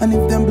go, and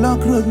if them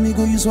block road, me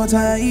go use what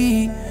I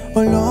eat.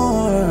 Oh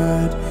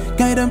Lord,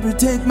 guide and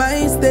protect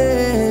my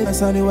steps.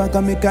 As I dey walk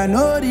and make I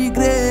no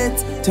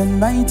regret. Turn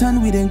by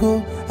turn we then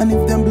go, and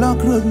if them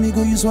block road, me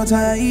go use what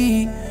I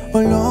eat. Oh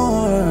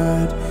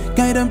Lord,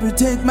 guide and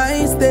protect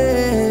my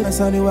steps.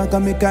 As I dey walk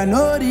and make I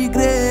no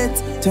regret.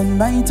 Turn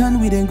by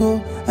turn we then go,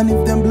 and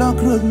if them block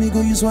road, me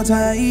go use what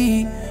I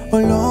eat. Oh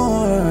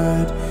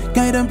Lord,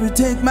 guide and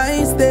protect my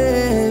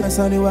steps. As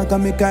I dey walk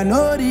and make I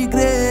no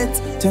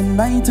regret. Turn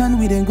by turn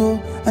we then go,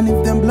 and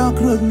if them block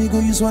road, me go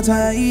use what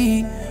I eat.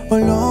 Oh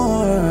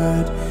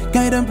Lord,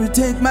 guide and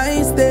protect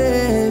my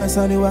steps. As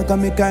I dey walk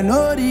and make I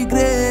no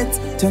regret.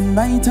 Turn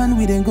by turn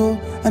we then go,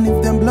 and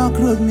if them block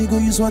road, me go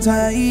use what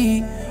I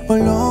eat. Oh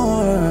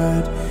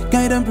Lord,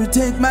 guide and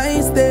protect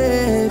my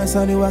steps. As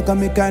I dey walk and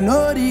make I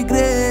no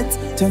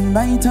regret. Turn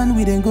by turn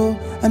we then go,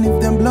 and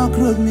if them block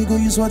road, me go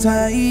use what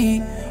I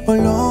eat. Oh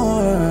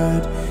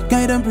Lord,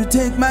 guide and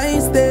protect my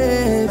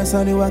steps. As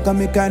I dey walk and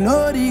make I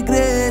no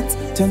regret.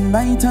 Turn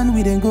by turn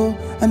we then go,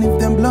 and if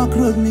them block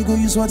road, me go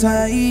use what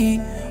I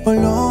eat. Oh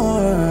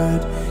Lord,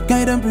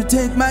 guide and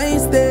protect my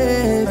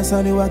steps. As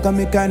I dey walk and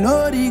make I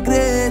no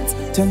regret.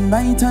 Turn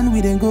by turn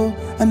we then go,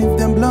 and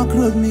if them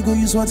block road, me go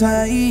use what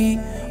I eat.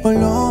 Oh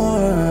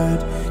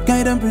Lord,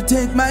 guide and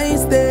protect my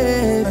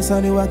steps. As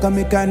I dey walk and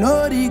make I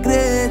no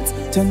regret.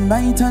 Turn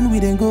by turn we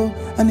then go,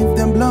 and if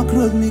them block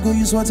road, me go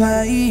use what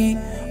I eat.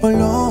 Oh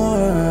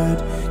Lord,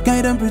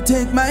 guide and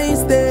protect my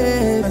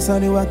steps. As I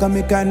dey walk and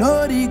make I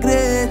no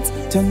regret.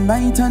 Turn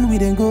by turn we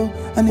then go,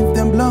 and if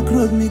them block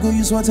road, me go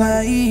use what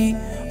I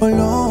eat. Oh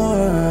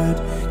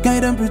Lord,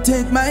 guide and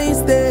protect my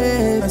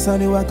steps. As I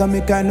dey walk and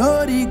make I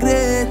no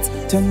regret.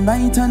 Turn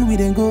by turn we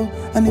then go,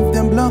 and if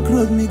them block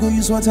road, me go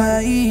use what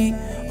I eat.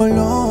 Oh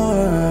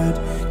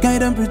Lord,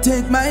 guide and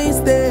protect my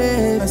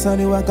steps. As I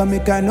dey walk and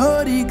make I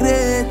no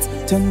regret.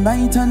 Turn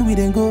by turn we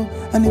then go,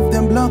 and if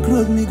them block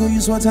road, me go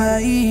use what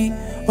I eat.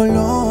 Oh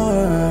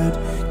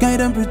Lord, guide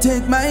and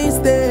protect my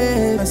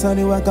steps. As I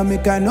dey walk and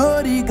make I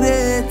no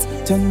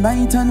regret. Turn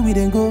by turn we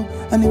then go,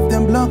 and if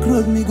them block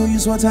road, me go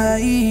use what I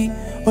eat.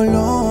 Oh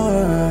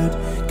Lord,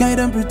 guide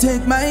and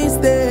protect my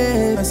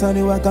steps. As I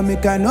dey walk and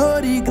make I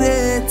no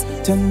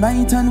regret. Turn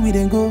by turn we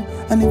then go,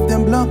 and if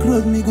them block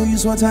road, me go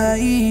use what I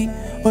eat.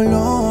 Oh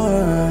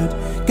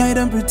Lord, guide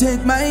and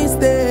protect my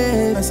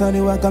steps. As I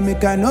dey walk and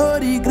make I no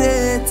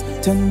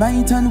regret. Turn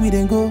by turn we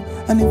then go,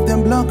 and if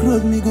them block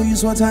road, me go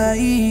use what I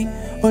eat.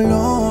 Oh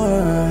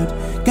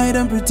Lord, guide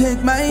and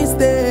protect my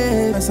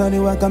steps. As I dey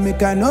walk and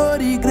make I no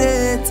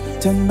regret.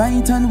 Turn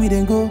by turn we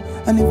then go,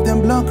 and if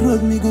them block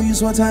road, me go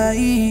use what I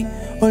eat.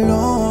 Oh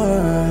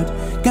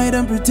Lord, guide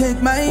and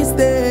protect my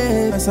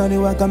steps. As I dey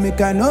walk and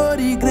make I no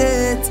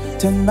regret.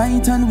 Turn by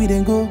turn we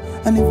then go,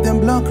 and if them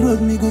block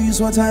road, me go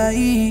use what I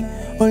eat.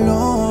 Oh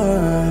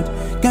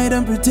Lord, guide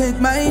and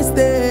protect my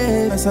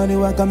steps. As I dey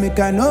walk and make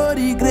I no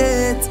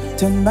regret.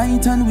 Turn by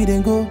turn we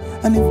then go,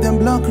 and if them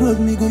block road,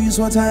 me go use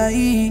what I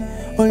eat.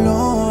 Oh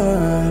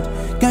Lord,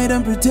 guide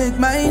and protect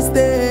my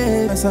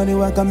steps. As I dey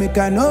walk and make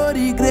I no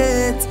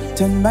regret.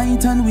 Turn by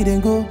turn we then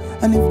go,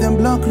 and if them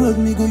block road,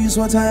 me go use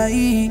what I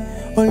eat.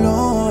 Oh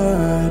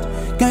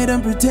Lord, guide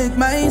and protect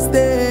my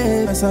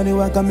steps. As I dey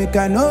walk and make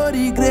I no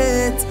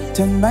regret.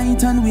 Turn by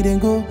turn we then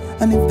go,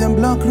 and if them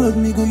block road,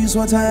 me go use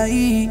what I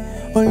eat.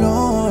 Oh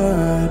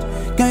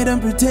Lord, guide guide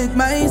and protect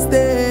my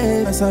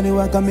steps. As I dey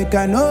walk and make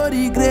I no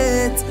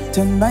regret.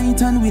 Turn by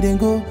turn we then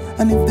go,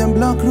 and if them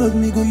block road,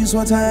 me go use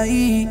what I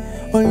eat.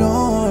 Oh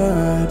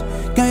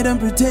Lord, guide and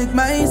protect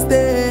my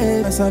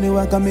steps. As I dey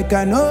walk and make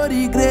I no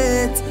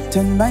regret.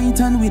 Turn by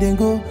turn we then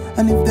go,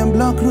 and if them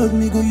block road,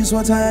 me go use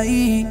what I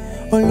eat.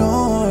 Oh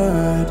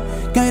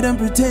Lord, guide and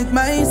protect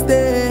my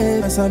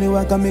steps. As I dey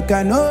walk and make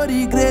I no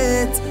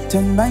regret.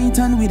 Turn by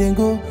turn we then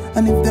go,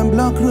 and if them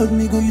block road,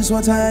 me go use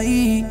what I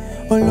eat.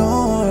 Oh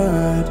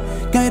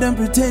Lord, guide and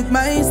protect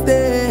my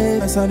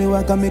steps. As I dey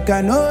walk and make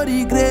I no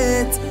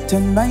regret.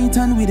 Turn by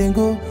turn we then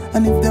go,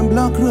 and if them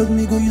block road,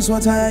 me go use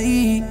what I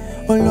eat.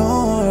 Oh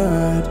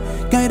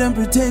Lord, guide and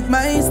protect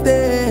my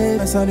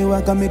steps. As I dey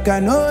walk and make I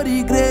no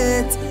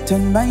regret.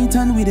 Turn by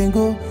turn we then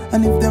go,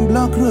 and if them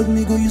block road,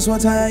 me go use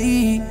what I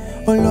eat.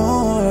 Oh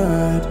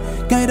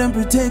Lord, guide and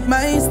protect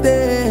my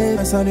steps.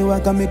 As I dey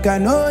walk and make I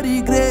no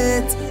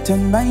regret.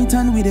 Turn by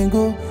turn we then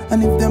go,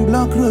 and if them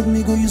block road,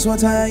 me go use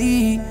what I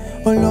eat.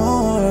 Oh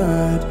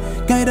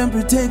Lord, guide and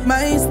protect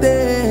my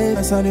steps.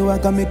 As I dey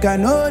walk and make I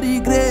no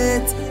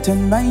regret.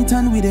 Turn by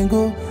turn we then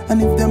go,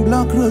 and if them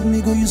block road, me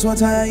go use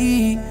what I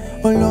eat.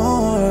 Oh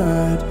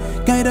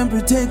Lord, guide and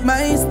protect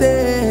my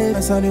steps.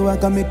 As I dey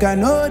walk and make I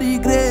no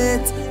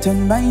regret.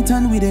 Turn by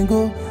turn we then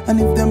go,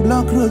 and if them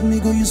block road, me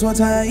go use what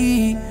I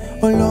eat.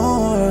 Oh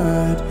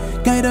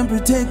Lord, guide and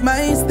protect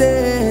my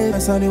steps.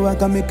 As I dey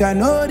walk and make I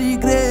no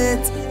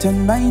regret.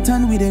 Turn by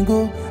turn we then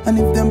go, and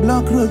if them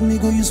block road, me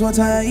go use what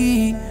I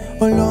eat.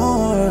 Oh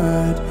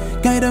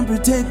Lord, guide and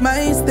protect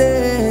my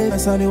steps.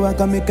 As I dey walk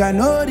and make I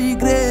no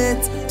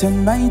regret.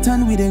 Turn by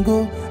turn we then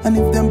go, and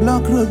if them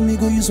block road, me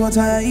go use what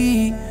I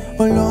eat.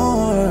 Oh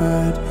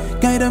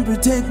Lord, guide and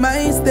protect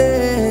my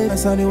steps.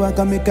 As I dey walk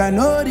and make I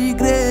no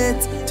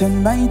regret.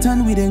 Turn by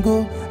turn we then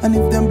go, and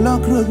if them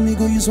block road, me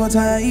go use what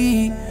I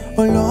eat.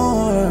 Oh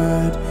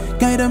Lord,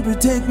 guide and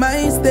protect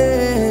my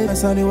steps.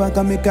 As I dey walk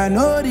and make I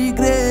no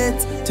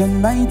regret.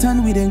 Turn by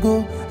turn we then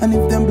go, and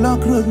if them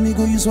block road, me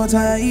go use what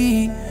I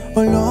eat.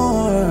 Oh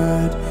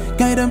Lord,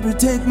 guide and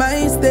protect my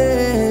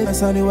steps.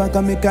 As I dey walk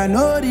and make I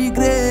no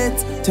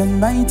regret. Turn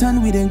by turn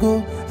we then go,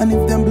 and if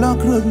them block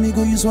road, me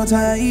go use what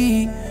I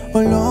eat.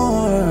 Oh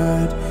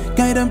Lord,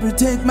 guide and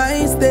protect my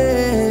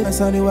steps.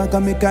 As I dey walk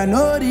and make I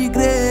no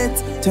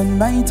regret. Turn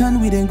by turn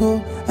we then go,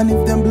 and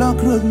if them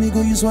block road, me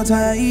go use what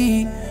I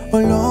eat. Oh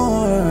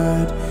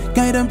Lord,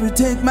 guide and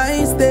protect my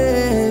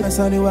steps. As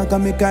I dey walk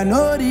and make I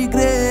no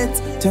regret.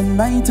 Turn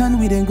by turn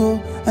we then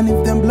go, and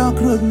if them block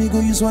road, me go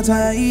use what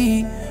I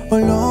eat. Oh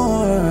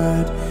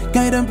Lord,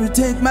 guide and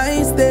protect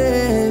my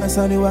steps. As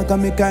I dey walk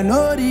and make I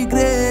no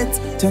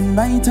regret. Turn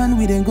by turn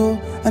we then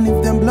go, and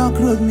if them block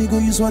road, me go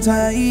use what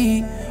I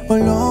eat.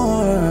 Oh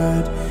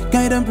Lord,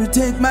 guide and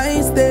protect my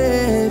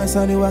steps. As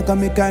I dey walk and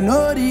make I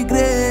no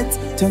regret.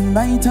 Turn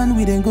by turn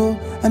we then go,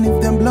 and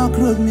if them block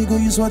road, me go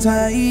use what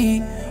I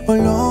eat. Oh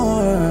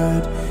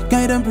Lord,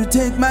 guide and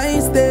protect my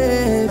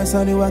steps. As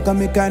I dey walk and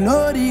make I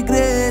no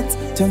regret.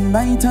 Turn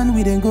by turn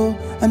we then go,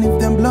 and if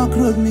them block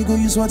road, me go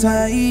use what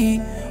I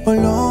eat. Oh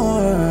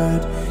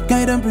Lord,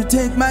 guide and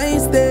protect my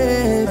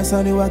steps. As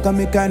I dey walk and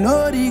make I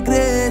no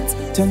regret.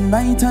 Turn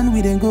by turn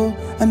we then go,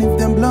 and if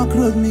them block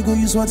road, me go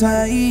use what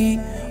I eat.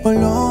 Oh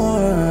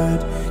Lord,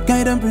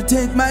 guide and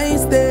protect my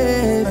steps.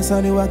 As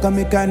I dey walk and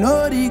make I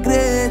no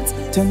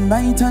regret. Turn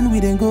by turn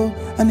we then go,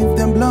 and if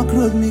them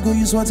block road, me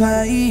go use what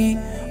I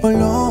eat. Oh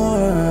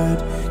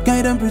Lord,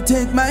 guide and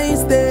protect my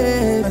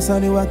steps. As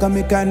I dey walk and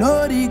make I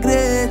no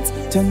regret.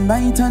 Turn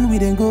by turn we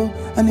then go,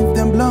 and if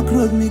them block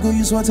road, me go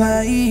use what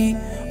I eat.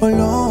 Oh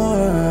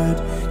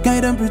Lord,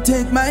 guide and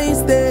protect my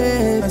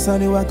steps. As I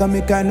dey walk and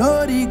make I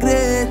no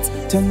regret.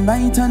 Turn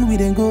by turn we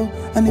then go,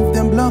 and if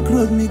them block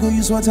road, me go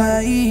use what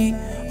I eat.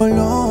 Oh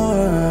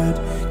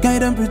Lord,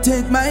 guide and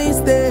protect my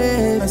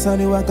steps. As I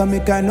dey walk and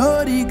make I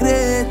no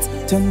regret.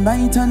 Turn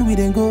by turn we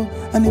then go,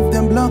 and if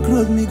them block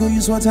road, me go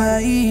use what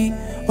I eat.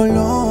 Oh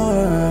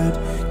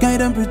Lord,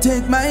 guide and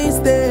protect my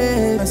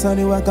steps. As I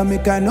dey walk and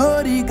make I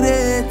no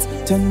regret.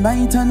 Turn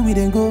by turn we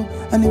then go,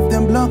 and if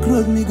them block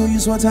road, me go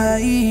use what I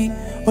eat.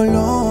 Oh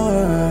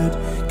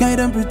Lord, guide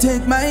and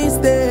protect my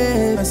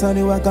steps. As I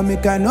dey walk and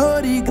make I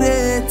no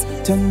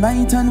regret. Turn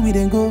by turn we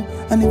then go,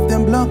 and if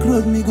them block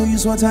road, me go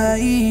use what I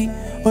eat.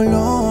 Oh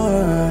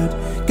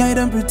Lord, guide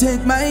and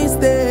protect my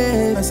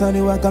steps. As I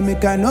dey walk and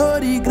make I no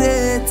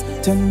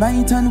regret. Turn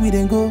by turn we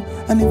then go,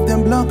 and if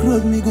them block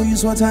road, me go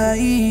use what I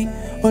eat.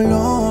 Oh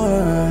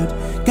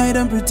Lord, guide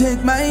and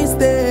protect my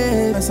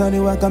steps. As I dey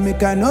walk and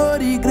make I no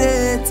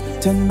regret.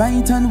 Turn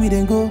by turn we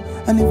then go,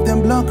 and if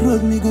them block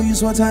road, me go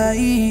use what I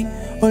eat.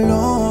 Oh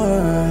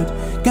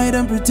Lord, guide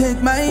and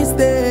protect my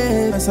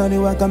steps. As I dey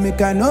walk and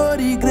make I no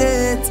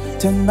regret.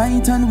 Turn by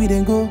turn we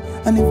then go,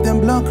 and if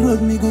them block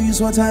road, me go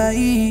use what I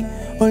eat.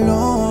 Oh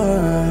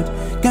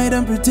Lord, guide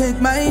and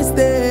protect my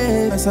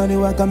steps. As I dey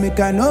walk and make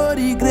I no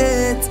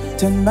regret.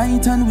 Turn by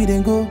turn we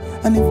then go,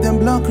 and if them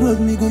block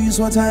road, me go use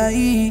what I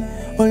eat.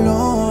 Oh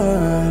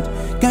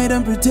Lord, guide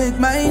and protect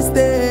my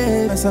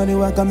steps. As I dey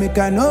walk and make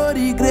I no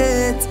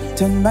regret.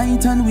 Turn by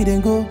turn we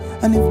then go,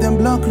 and if them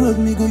block road,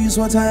 me go use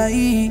what I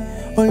eat.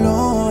 Oh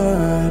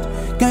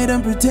Lord, guide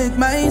and protect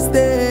my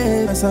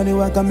steps. How they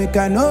walk and make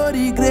I no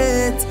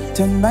regret.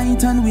 Turn by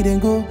turn we then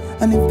go,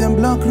 and if them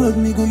block road,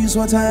 me go use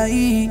what I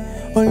eat.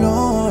 Oh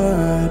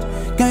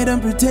Lord, guide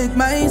and protect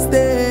my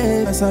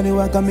steps. How they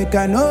walk and make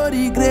I no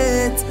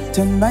regret.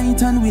 Turn by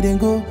turn we then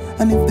go,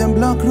 and if them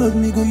block road,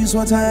 me go use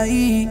what I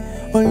eat.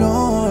 Oh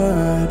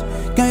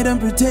Lord, guide and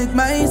protect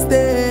my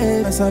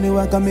steps. How they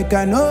walk and make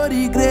I no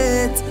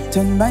regret.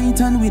 Turn by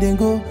turn we then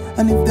go,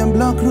 and if them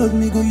block road,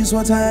 me go use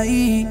what I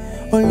eat.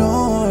 Oh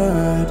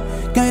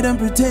Lord, guide and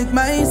protect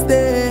my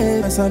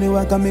steps. How they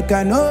walk and make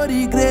I no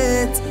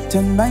regret.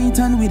 Turn by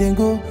turn we then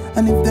go,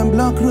 and if them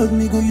block road,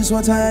 me go use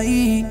what I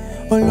eat.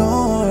 Oh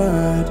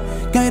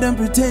Lord, guide and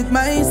protect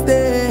my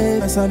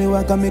steps. How they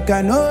walk and make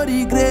I no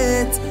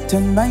regret.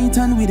 Turn by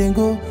turn we then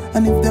go,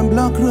 and if them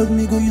block road,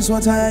 me go use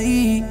what I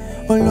eat.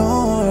 Oh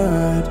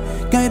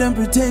Lord, guide and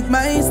protect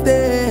my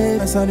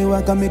steps. How they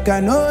walk and make I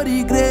no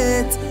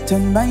regret.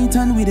 Turn by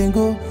turn we then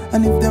go,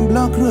 and if them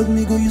block road,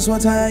 me go use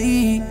what I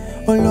eat.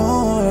 Oh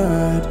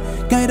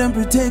Lord, guide and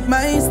protect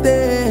my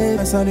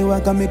steps. How they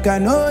walk and make I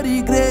no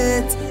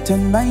regret.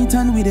 Turn by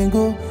turn we then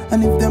go,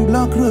 and if them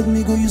block road,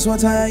 me go use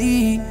what I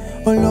eat.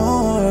 Oh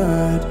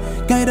Lord,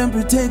 guide and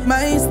protect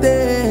my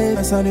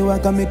steps. How they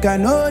walk and make I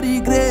no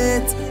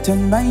regret.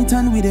 Turn by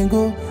turn we then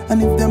go,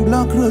 and if them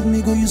block road,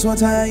 me go use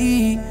what I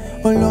eat.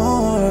 Oh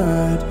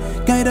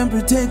Lord, guide and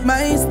protect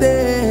my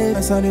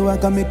steps. How they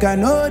walk and make I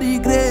no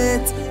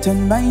regret.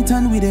 Turn by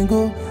turn we then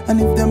go,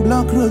 and if them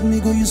block road, me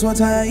go use what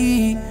I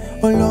eat.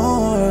 Oh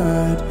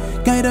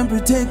Lord, guide and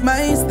protect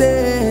my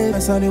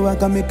steps. How they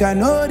walk and make I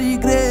no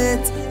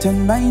regret.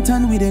 Turn by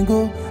turn we then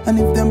go, and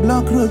if them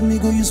block road, me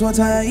go use what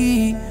I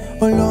eat.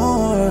 Oh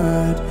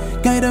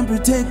Lord, guide and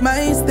protect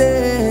my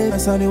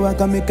steps. How they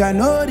walk and make I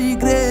no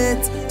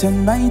regret.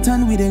 Turn by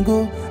turn we then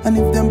go, and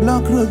if them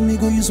block road, me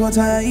go use what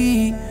I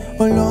eat.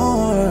 Oh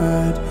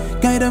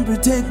Lord, guide and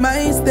protect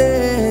my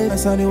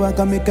steps. How they walk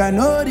and make I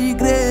no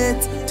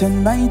regret.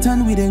 Turn by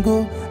turn we then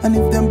go, and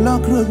if them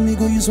block road, me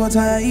go use what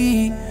I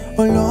eat.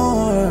 Oh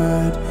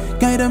Lord,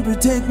 guide and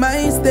protect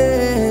my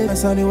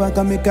steps. How they walk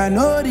and make I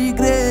no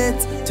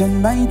regret.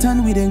 Turn by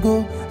turn we then go,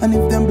 and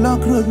if them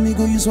block road, me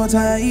go use what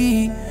I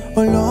eat. Oh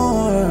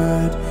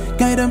Lord,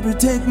 guide and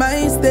protect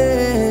my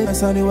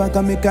steps. How they walk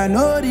and make I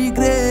no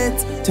regret.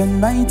 Turn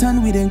by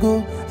turn we then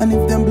go, and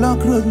if them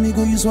block road, me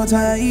go use what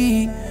I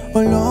eat.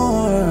 Oh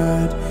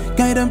Lord,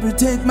 guide and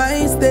protect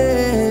my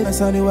steps.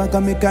 How they walk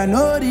and make I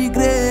no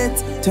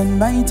regret. Turn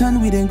by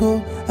turn we then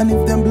go, and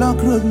if them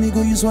block road, me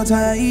go use what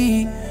I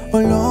eat. Oh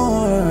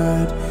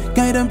Lord,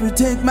 guide and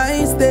protect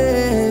my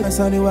steps.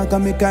 How they walk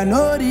and make I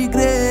no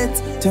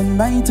regret. Turn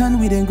by turn we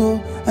then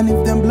go, and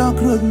if them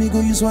block road, me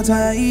go use what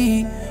I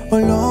eat. Oh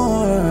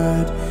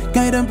Lord,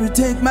 guide and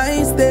protect my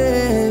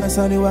steps.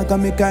 How they walk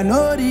and make I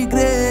no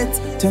regret.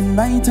 Turn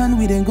by turn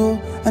we then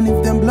go, and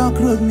if them block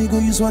road, me go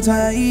use what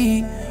I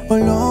eat. Oh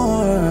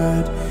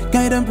Lord,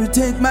 guide and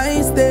protect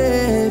my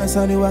steps.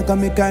 How they walk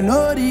and make I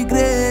no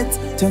regret.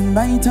 Turn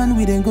by turn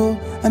we then go,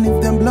 and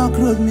if them block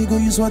road, me go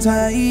use what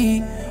I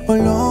eat. Oh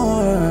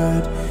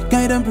Lord,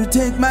 guide and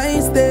protect my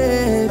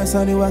steps.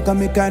 How they walk and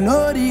make I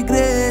no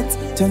regret.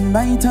 Turn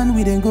by turn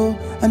we then go,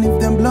 and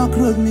if them block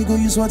road, me go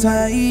use what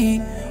I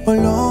eat. Oh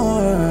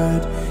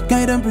Lord,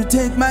 guide and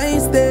protect my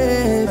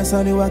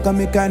steps. How they walk and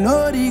make I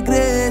no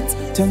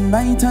regret. Turn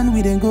by turn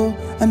we then go,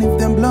 and if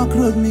them block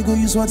road, me go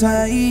use what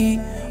I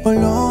eat. Oh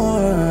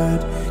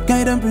Lord,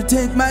 guide and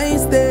protect my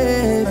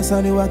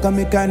steps. How they walk and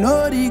make I no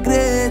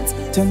regret.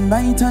 Turn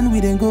by turn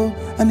we then go,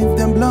 and if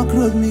them block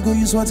road, me go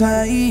use what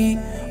I eat.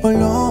 Oh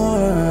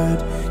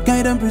Lord,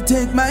 guide and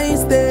protect my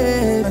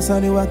steps. How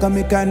they walk and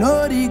make I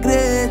no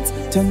regret.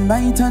 Turn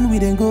by turn we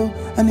then go,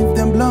 and if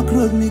them block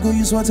road, me go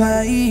use what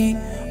I eat.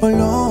 Oh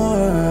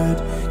Lord,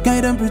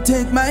 guide and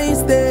protect my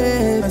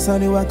steps. How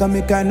they walk and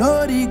make I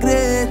no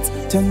regret.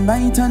 Turn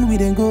by turn we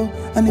then go,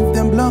 and if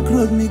them block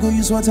road, me go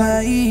use what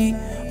I eat.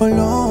 Oh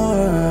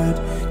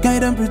Lord,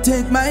 guide and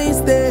protect my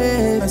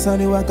steps. How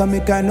they walk and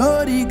make I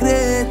no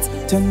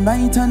regret. Turn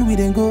by turn we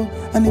then go,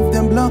 and if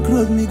them block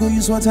road, me go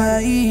use what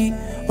I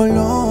eat. Oh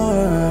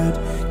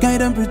Lord,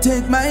 guide and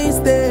protect my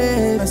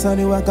steps. How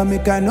they walk and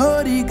make I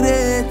no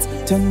regret.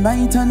 Turn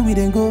by turn we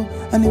then go,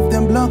 and if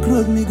them block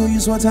road, me go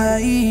use what I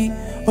eat.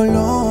 Oh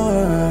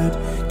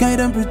Lord, guide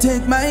and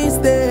protect my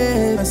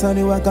steps. How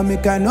they walk and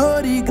make I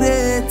no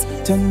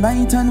regret. Turn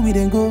by turn we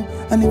then go,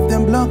 and if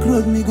them block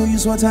road, me go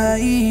use what I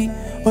eat.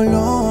 Oh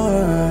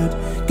Lord,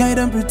 guide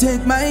and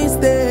protect my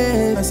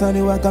steps. How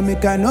they walk and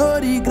make I no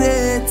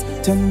regret.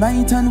 Turn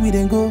by turn we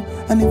then go,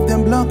 and if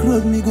them block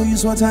road, me go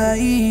use what I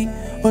eat.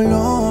 Oh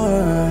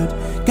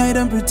Lord, guide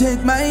and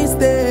protect my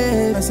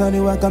steps. How they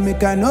walk and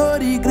make I no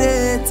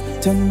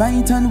regret. Turn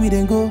by turn we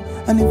then go,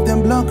 and if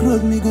them block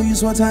road, me go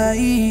use what I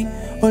eat.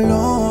 Oh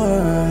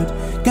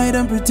Lord, guide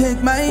and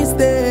protect my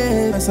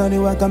steps. How they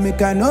walk and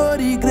make I no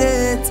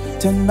regret.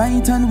 Turn by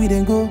turn we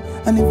then go,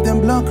 and if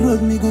them block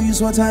road, me go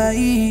use what I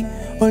eat.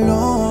 Oh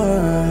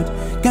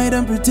Lord, guide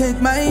and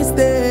protect my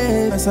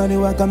steps. How they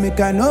walk and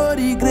make I no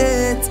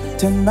regret.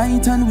 Turn by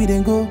turn we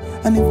then go,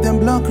 and if them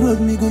block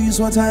road, me go use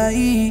what I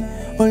eat.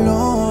 Oh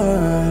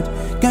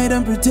Lord, guide Guide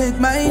and protect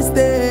my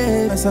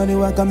steps. As I dey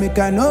walk, I make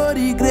I no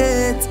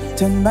regret.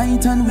 Turn by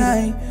turn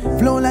night,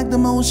 flow like the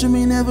motion,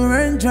 me never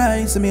run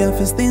dry. So me have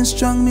to stay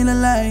strong, me no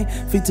lie.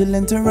 Fit to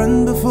learn to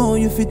run before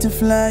you fit to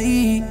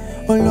fly.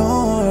 Oh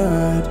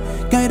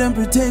Lord, guide and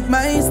protect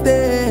my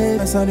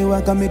steps. As I dey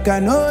walk, I make I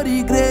no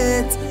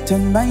regret.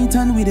 Turn by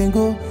turn we then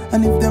go,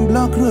 and if them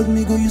block road,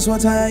 me go use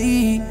what I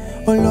eat.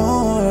 Oh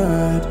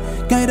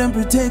Lord, guide and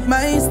protect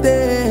my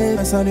steps.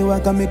 As I dey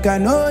walk, I make I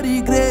no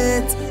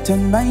regret.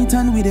 Turn by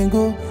turn we then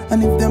go,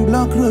 and if them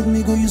block road,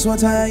 me go use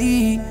what I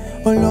eat.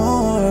 Oh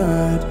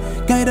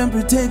Lord, guide and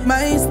protect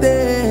my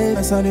steps.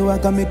 As I dey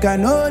walk, I make I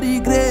no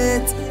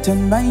regret.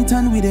 Turn by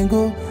turn we then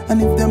go,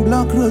 and if them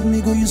block road, me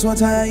go use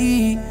what I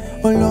eat.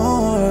 Oh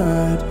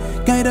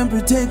Lord, guide and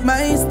protect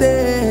my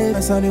steps.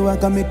 As I dey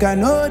walk, I make I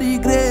no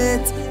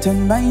regret.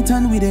 Turn by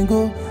turn we then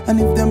go,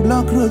 and if them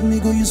block road, me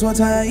go use what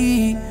I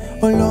eat.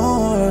 Oh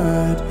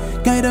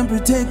Lord, guide and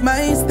protect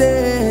my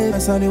steps.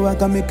 As I dey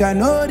walk, I make I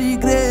no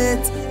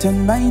regret.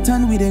 Turn by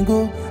turn we then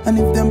go, and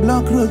if them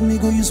block road, me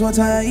go use what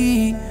I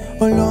eat.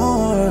 Oh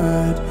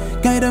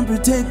Lord, guide and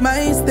protect my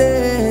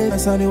steps.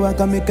 As I dey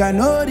walk, I make I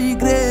no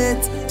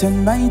regret.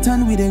 Turn by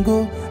turn we then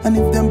go, and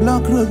if them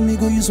block road, me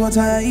go use what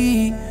I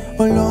eat.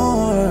 Oh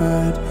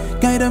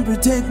Lord, guide and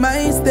protect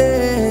my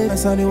steps.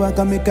 As I dey walk,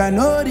 I make I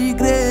no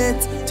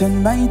regret.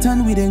 Turn by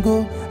turn we then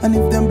go, and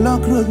if them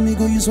block road, me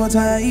go use what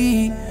I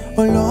eat.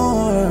 Oh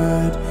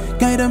Lord,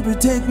 guide and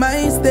protect my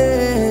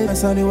steps.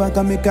 As I dey walk,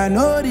 I make I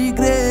no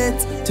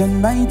regret.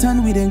 Turn by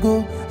turn we then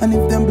go, and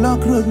if them block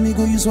road, me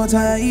go use what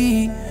I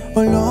eat.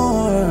 Oh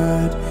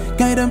Lord,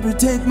 guide and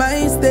protect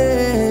my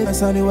steps.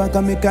 As I dey walk,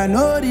 I make I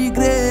no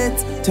regret.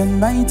 Turn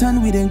by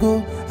turn we then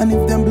go, and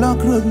if them block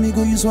road, me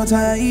go use what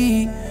I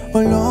eat. Oh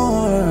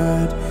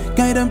Lord,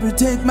 guide and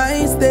protect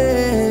my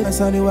steps.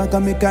 As I dey walk, I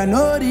make I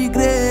no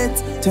regret.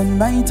 Turn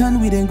by turn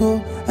we then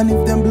go, and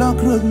if them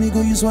block road, me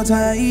go use what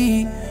I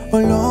eat. Oh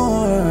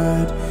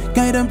Lord,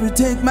 guide and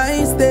protect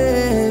my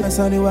steps. As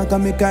I dey walk, I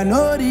make I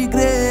no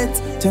regret.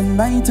 Turn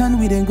by turn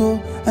we then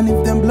go, and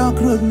if them block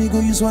road, me go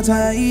use what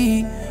I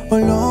eat. Oh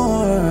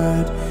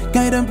Lord,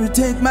 guide and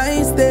protect my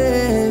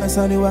steps. As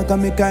I dey walk, I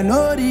make I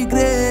no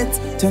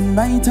regret. Turn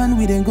by turn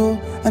we then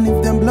go, and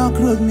if them block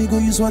road, me go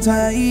use what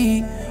I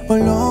eat. Oh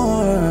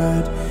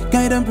Lord,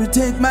 guide and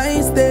protect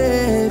my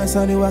steps. As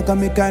I dey walk, I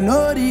make I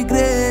no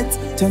regret.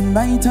 Turn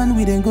by turn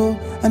we then go,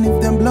 and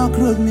if them block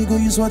road, me go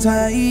use what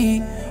I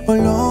eat. Oh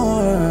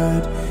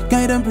Lord,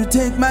 guide and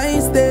protect my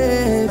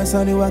steps. As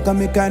I dey walk, I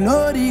make I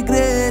no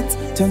regret.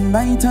 Turn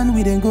by turn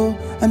we then go,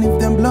 and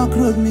if them block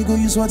road, me go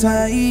use what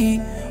I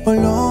eat. Oh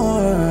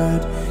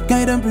Lord,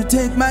 guide and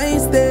protect my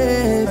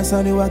steps.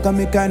 As I dey walk,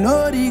 I make I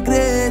no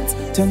regret.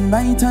 Turn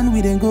by turn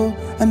we then go,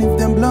 and if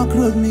them block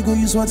road, me go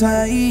use what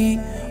I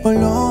eat. Oh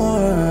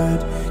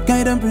Lord,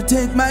 guide and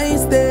protect my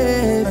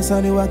steps. As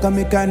I dey walk, I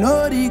make I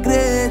no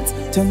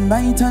regret. Turn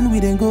by turn we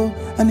then go,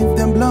 and if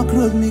them block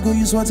road, me go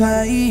use what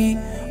I eat.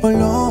 Oh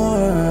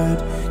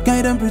Lord,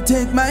 guide and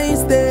protect my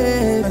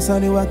steps. As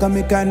I dey walk, I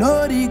make I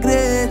no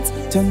regret.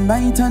 Turn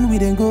by turn we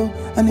then go,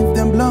 and if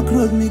them block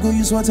road, me go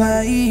use what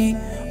I eat.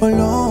 Oh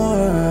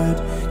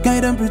Lord,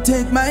 guide and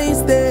protect my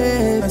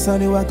steps. As I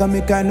dey walk, I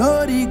make I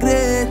no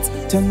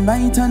regret. Turn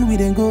by turn we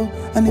then go,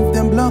 and if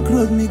them block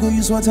road, me go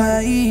use what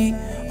I eat.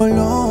 Oh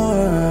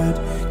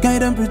Lord,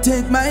 guide and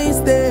protect my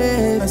steps.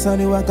 As I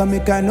dey walk, I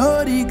make I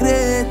no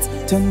regret.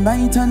 Turn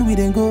by turn we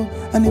then go,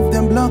 and if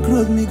them block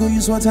road, me go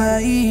use what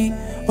I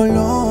eat. Oh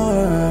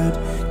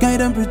Lord, guide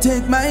and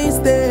protect my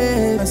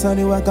steps. As I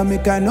dey walk, I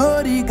make I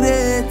no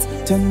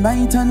regret. Turn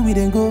by turn we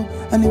then go,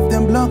 and if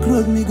them block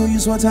road, me go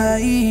use what I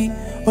eat.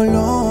 Oh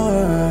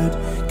Lord,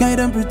 guide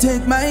and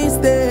protect my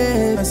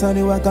steps. As I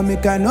dey walk, I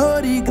make I no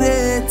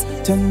regret.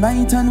 Turn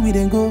by turn we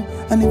then go,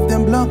 and if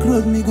them block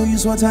road, me go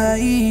use what I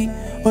eat.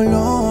 Oh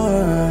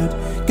Lord,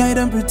 guide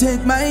and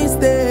protect my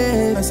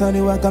steps. As I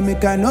dey walk, I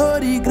make I no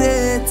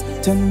regret.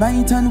 Turn by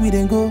turn we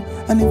then go,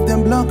 and if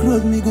them block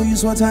road, me go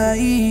use what I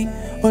eat.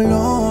 Oh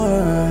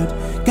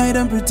Lord, guide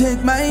and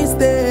protect my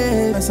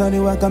steps. As I dey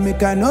walk, I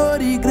make I no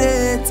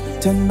regret.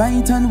 Turn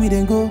by turn we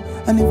then go,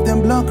 and if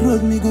them block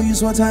road, me go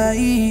use what I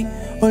eat.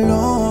 Oh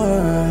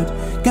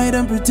Lord, guide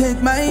and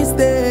protect my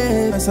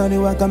steps. As I dey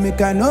walk, I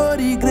make I no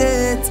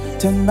regret.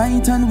 Turn by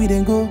turn we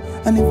then go,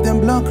 and if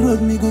them block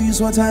road, me go use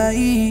what I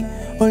eat.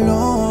 Oh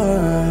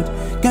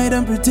Lord, guide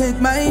and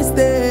protect my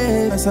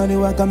steps. As I dey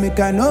walk, I make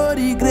I no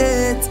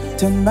regret.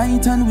 Turn by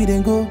turn we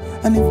then go,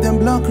 and if them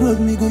block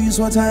road, me go use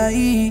what I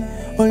eat.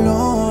 Oh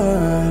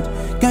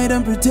Lord, guide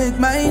and protect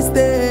my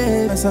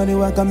steps. As I dey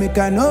walk, I make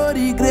I no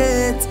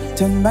regret.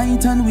 Turn by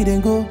turn we then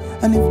go,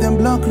 and if them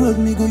block road,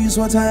 me go use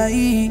what I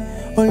eat.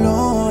 Oh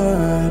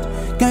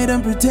Lord, guide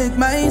and protect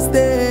my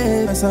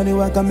steps. As I dey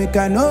walk, I make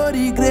I no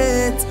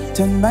regret.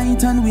 Turn by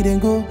turn we then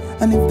go,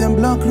 and if them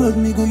block road,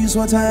 me go use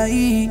what I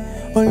eat.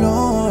 Oh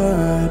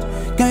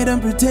Lord, guide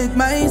and protect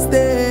my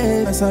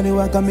steps. As I dey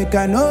walk, I make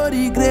I no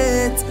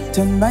regret.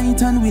 Turn by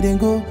turn we then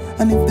go,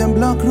 and if them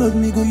block road,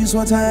 me go use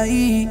what I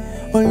eat.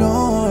 Oh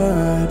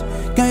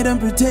Lord, guide and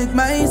protect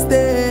my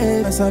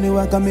steps. As I dey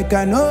walk, I make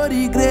I no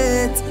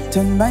regret.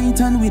 Turn by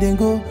turn we then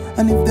go,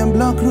 And if them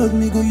block road,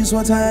 me go use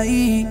what I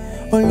eat.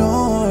 Oh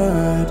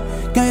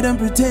Lord, guide and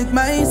protect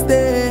my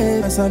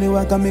steps. That's how they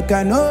walk and make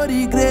I no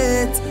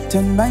regret.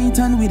 Turn by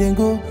turn we then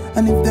go.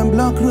 And if them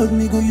block road,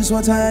 me go use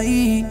what I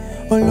eat.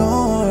 Oh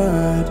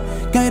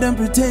Lord, guide and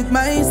protect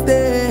my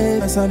steps.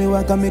 That's how they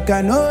walk and make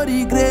I no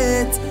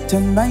regret.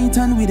 Turn by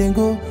turn we then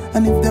go.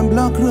 And if them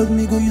block road,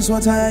 me go use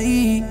what I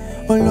eat.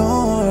 Oh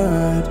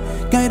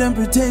Lord, guide and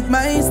protect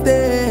my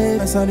steps.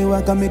 That's how they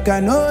walk and make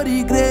I no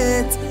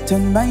regret.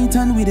 Turn by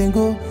turn we then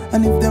go.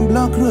 And if them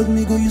block road,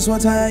 me go use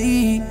what I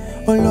eat.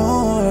 Oh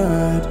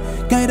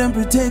Lord, guide and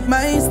protect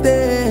my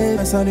steps.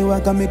 That's how they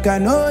walk and make I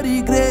no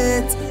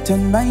regret.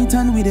 Turn by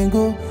turn we then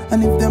go.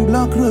 And if them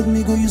block road,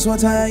 me go use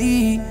what I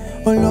eat.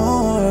 Oh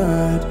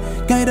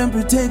Lord, guide and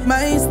protect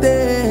my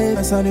steps.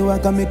 That's how they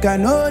walk and make I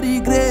no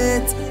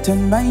regret.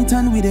 Turn by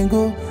turn we then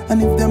go.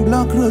 And if them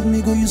block road,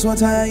 me go use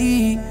what I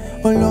eat.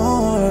 Oh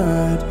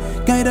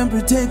Lord, guide and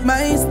protect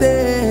my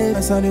steps.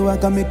 That's how they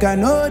walk and make I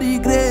no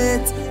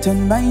regret.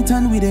 Turn by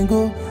turn we then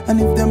go.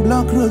 And if them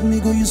block road, me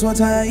go use what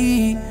I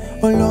eat.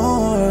 Oh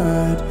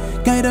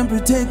Lord, guide and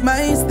protect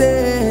my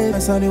steps.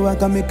 That's how they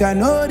walk and make I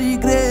no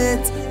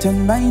regret.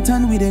 Turn by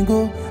turn we then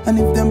go. And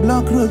if them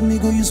block road, me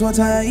go use what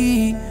I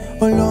eat.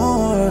 Oh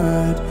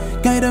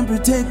Lord, guide and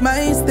protect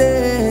my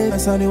steps.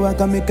 That's how they walk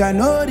and make I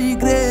no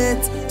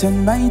regret.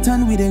 Turn by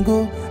turn we then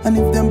go. And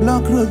if them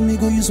block road, me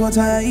go use what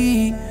I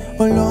eat.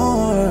 Oh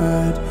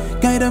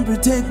Lord, guide and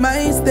protect my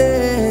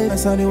steps.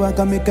 That's how they walk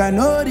and make I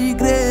no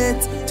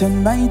regret.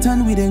 Turn by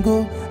turn we then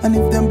go. And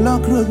if them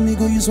block road, me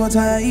go use what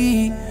I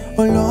eat.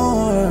 Oh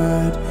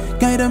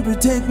Lord, guide and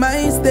protect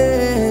my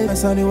steps.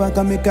 That's how they walk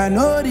and make I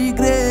no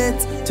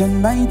regret.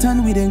 Turn by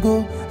turn we then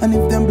go. And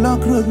if them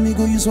block road, me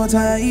go use what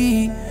I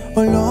eat.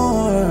 Oh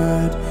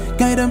Lord,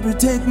 guide and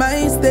protect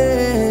my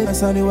steps.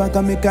 That's how they walk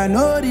and make I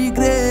no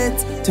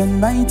regret. Turn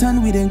by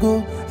turn we then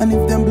go. And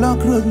if them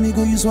block road, me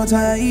go use what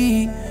I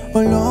eat. Oh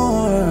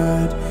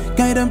Lord,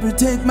 guide and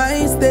protect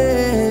my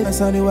steps. That's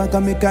how they walk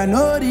and make I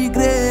no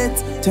regret.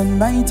 Turn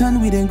by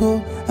turn we then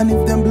go. And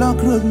if them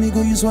block road, me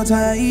go use what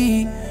I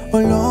eat. Oh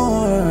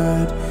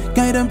Lord,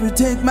 guide and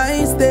protect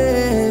my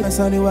steps. That's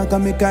how they walk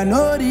and make I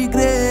no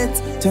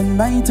regret. Turn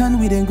by turn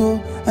we then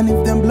go. And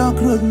if them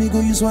block road, me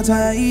go use what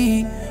I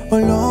eat. Oh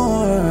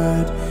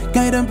Lord,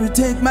 guide and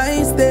protect my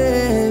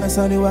steps. That's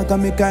how they walk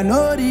and make I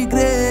no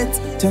regret.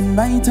 Turn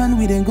by turn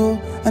we then go.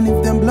 And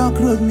if them block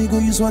road, me go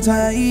use what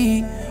I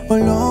eat. Oh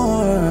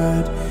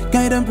Lord,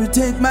 guide and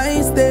protect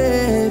my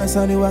steps. That's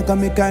how they walk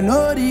and make I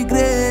no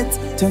regret.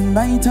 Turn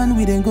by turn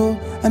we then go.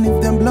 And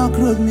if them block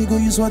road, me go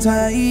use what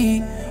I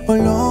eat. Oh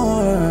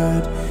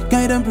Lord,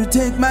 guide and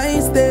protect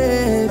my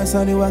steps. That's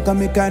how they walk and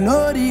make I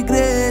no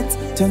regret.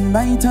 Turn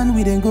by turn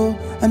we then go.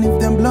 And if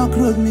them block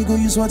road, me go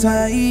use what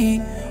I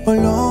eat. Oh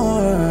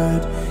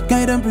Lord,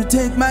 guide and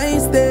protect my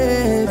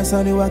steps. That's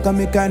how they walk and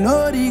make I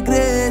no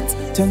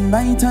regret. Turn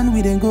by turn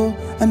we then go.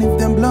 And if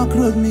them block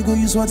road, me go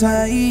use what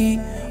I eat.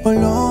 Oh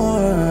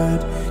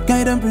Lord,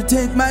 guide and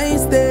protect my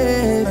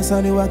steps. That's how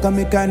they walk and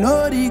make I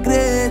no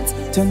regret.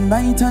 Turn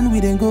by turn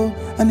we then go.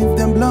 And if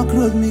them block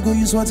road, me go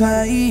use what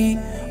I eat.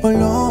 Oh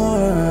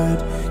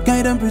Lord,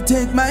 guide and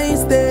protect my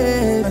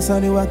steps. That's how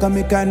they walk and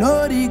make I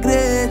no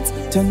regret.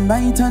 Turn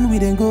by turn we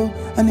then go.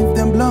 And if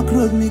them block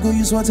road, me go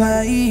use what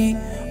I eat.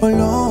 Oh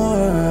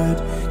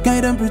Lord,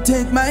 guide and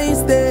protect my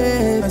steps.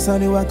 That's how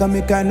they walk and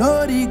make I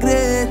no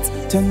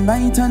regret. Turn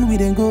by turn we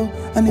then go.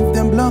 And if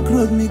them block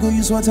road, me go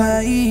use what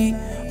I eat.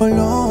 Oh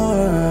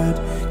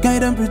Lord,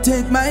 guide and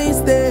protect my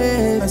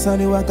steps. That's how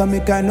they walk and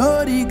make I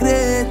no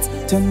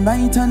regret. Turn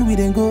by turn we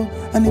then go.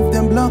 And if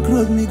them block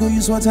road, me go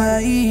use what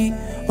I eat.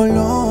 Oh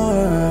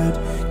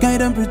Lord,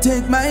 guide and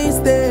protect my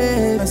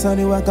steps. That's how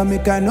they walk and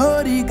make I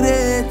no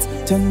regret.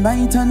 Turn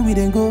by turn we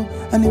then go.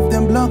 And if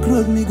them block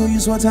road, me go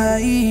use what I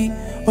eat.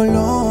 Oh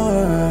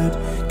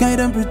Lord, guide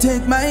and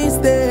protect my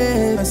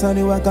steps. That's how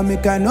they walk and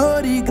make I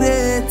no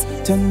regret.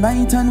 Turn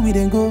by turn we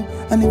then go.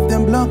 And if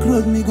them block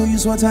road, me go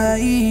use what I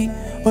eat.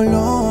 Oh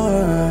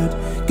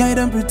Lord, guide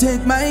and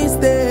protect my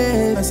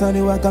steps. That's how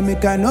they walk and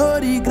make I no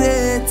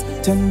regret.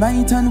 Turn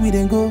by turn we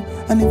then go.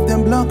 And if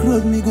them block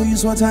road, me go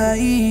use what I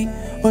eat.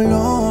 Oh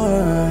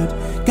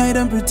Lord, guide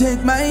and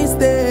protect my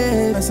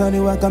steps. That's how they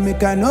walk and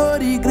make I no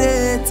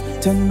regret.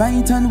 Turn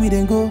by turn we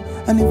then go.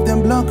 And if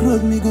them block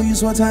road, me go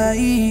use what I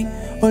eat.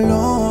 Oh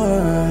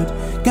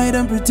Lord, guide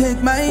and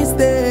protect my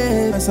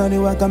steps. That's how they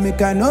walk and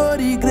make I no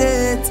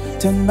regret.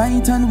 Turn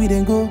by turn we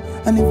then go.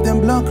 And if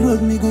them block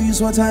road, me go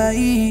use what I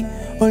eat.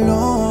 Oh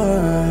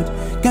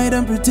Lord, guide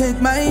and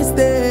protect my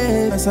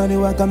steps. That's how they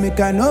walk and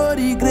make I no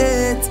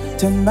regret.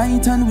 Turn by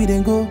turn we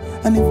then go.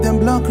 And if them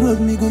block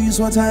road, me go use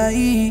what I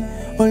eat.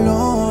 Oh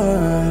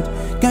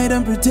Lord, guide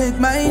and protect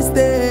my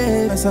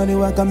steps. That's how they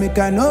walk and make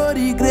I no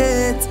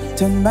regret.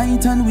 Turn by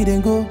turn we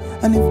then go.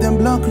 And if them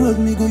block road,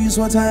 me go use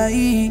what I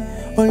eat.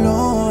 Oh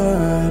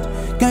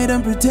Lord, guide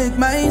and protect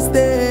my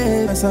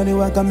steps. That's how they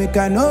walk and make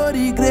I no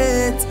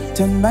regret.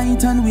 Turn by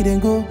turn we then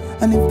go.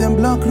 And if them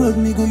block road,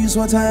 me go use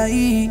what I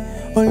eat.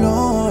 Oh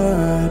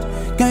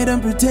Lord, guide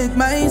and protect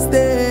my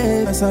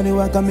steps. As I dey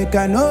walk and make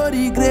I no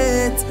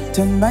regret.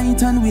 Turn by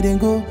turn we then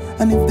go,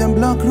 and if them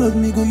block road,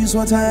 me go use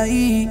what I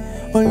eat.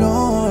 Oh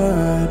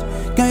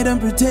Lord, guide and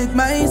protect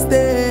my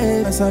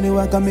steps. As I dey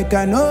walk and make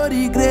I no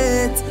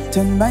regret.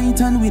 Turn by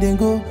turn we then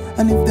go,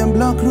 and if them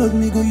block road,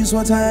 me go use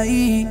what I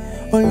eat.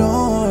 Oh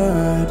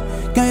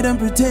Lord, guide and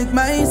protect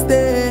my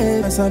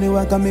steps. As I dey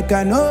walk and make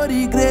I no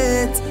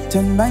regret.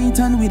 Turn by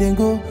turn we then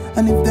go,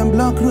 and if them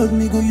block road,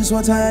 me go use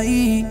what I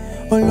eat.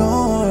 Oh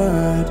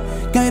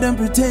Lord, guide and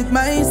protect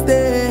my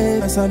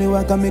steps. As I dey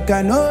walk and make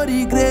I no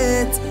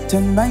regret.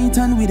 Turn by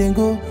turn we then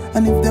go,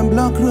 and if them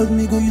block road,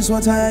 me go use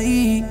what I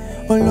eat.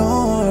 Oh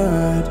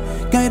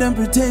Lord, guide and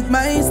protect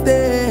my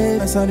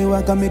steps. As I dey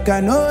walk and make I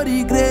no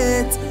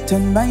regret.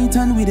 Turn by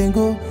turn we then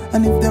go,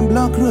 and if them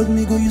block road,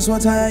 me go use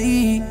what I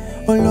eat.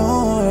 Oh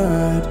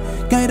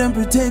Lord, guide and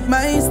protect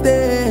my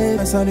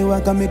steps. As I dey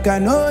walk and make I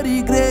no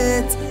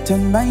regret.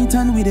 Turn by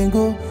turn we then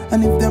go,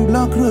 and if them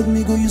block road,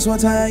 me go use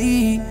what I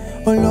eat.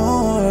 Oh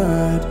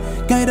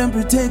Lord, guide and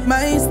protect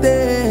my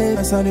steps.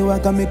 As I dey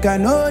walk and make I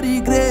no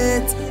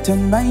regret.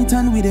 Turn by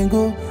turn we then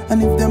go,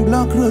 and if them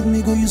block road,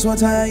 me go use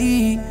what I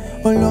eat.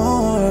 Oh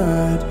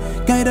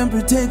Lord, guide and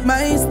protect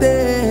my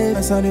steps.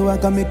 As I dey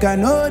walk and make I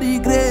no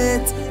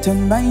regret.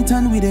 Turn by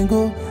turn we then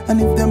go,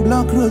 and if them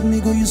block road, me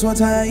go use what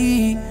I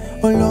eat.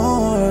 Oh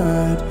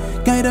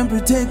Lord, guide and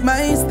protect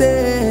my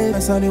steps.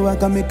 As I dey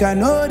walk and make I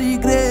no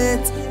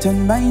regret.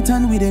 Turn by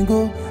turn we then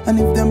go, and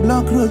if them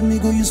block road, me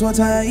go use what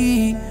I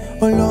eat.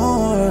 Oh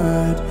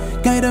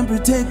Lord, guide and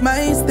protect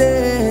my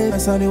steps.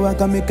 As I dey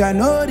walk and make I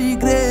no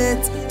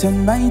regret.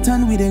 Turn by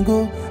turn we then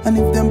go, and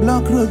if them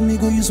block road, me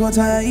go use what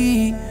I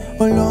eat.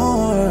 Oh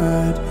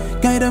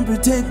Lord, guide and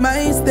protect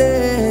my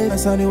steps.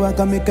 As I dey walk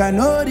and make I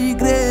no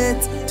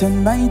regret.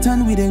 Turn by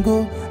turn we then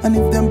go, and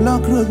if them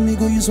block road, me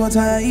go use what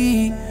I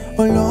eat.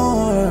 Oh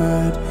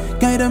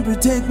Lord, guide and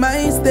protect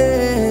my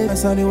steps.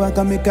 As I dey walk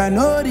and make I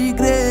no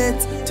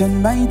regret.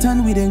 Turn by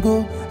turn we then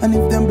go, and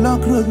if them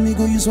block road, me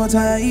go use what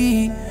I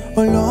eat.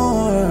 Oh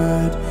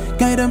Lord,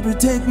 guide and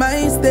protect my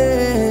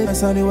steps.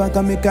 As I dey walk and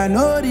make I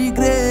no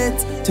regret.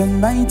 Turn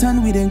by turn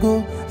we then go,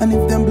 and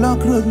if them block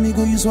road, me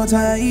go use what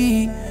I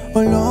eat.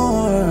 Oh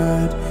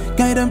Lord,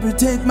 guide and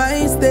protect my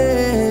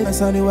steps.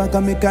 As I dey walk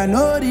and make I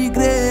no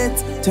regret.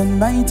 Turn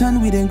by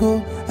turn we then go,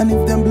 and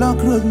if them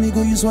block road, me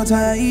go use what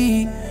I eat.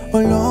 Oh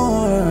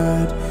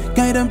Lord,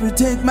 guide and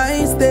protect my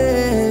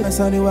steps. As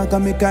I dey walk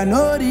and make I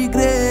no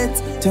regret.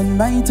 Turn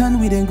by turn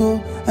we then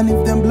go, and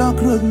if them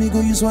block road, me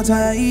go use what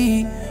I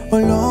eat. Oh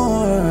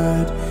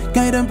Lord,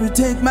 guide and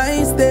protect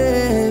my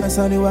steps. As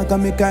I dey walk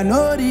and make I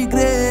no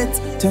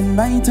regret. Turn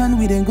by turn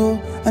we then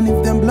go, and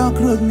if them block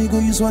road, me go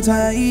use what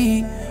I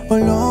eat. Oh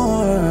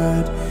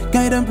Lord,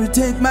 guide and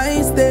protect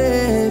my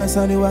steps. As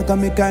I dey walk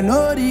and make I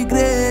no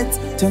regret.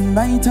 Turn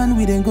by turn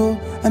we then go,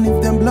 and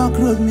if them block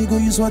road, me go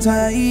use what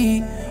I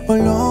eat. Oh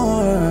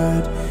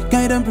Lord,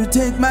 guide and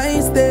protect my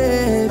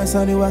steps. As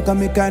I dey walk and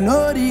make I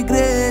no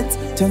regret.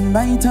 Turn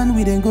by turn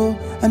we then go,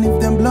 and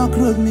if them block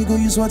road, me go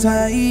use what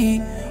I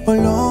eat. Oh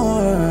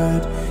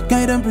Lord,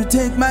 guide and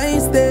protect my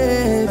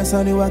steps. As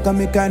I dey walk and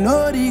make I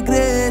no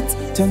regret.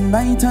 Turn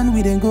by turn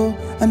we then go,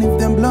 and if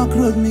them block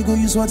road, me go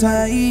use what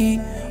I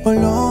eat. Oh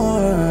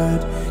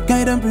Lord,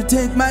 guide and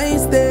protect my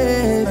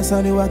steps. As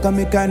I dey walk and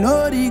make I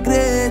no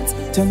regret.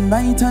 Turn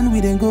by turn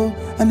we then go,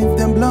 and if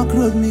them block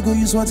road, me go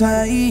use what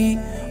I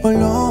eat. Oh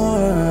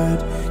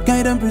Lord,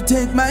 guide and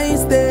protect my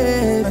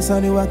steps. As I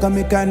dey walk and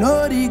make I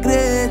no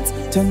regret.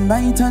 Turn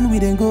by turn we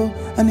then go,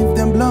 and if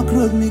them block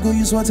road, me go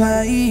use what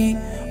I eat.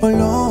 Oh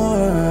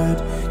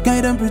Lord,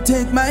 guide and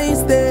protect my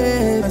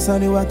steps. As I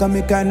dey walk and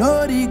make I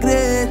no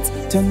regret.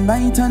 Turn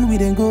by turn we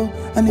then go,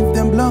 and if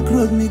them block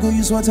road, me go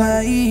use what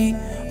I eat.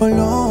 Oh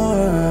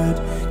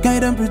Lord,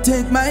 guide and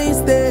protect my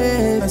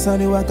steps. As I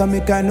dey walk and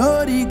make I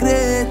no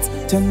regret.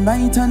 Turn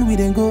by turn we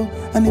then go,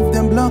 and if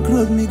them block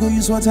road, me go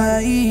use what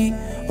I eat.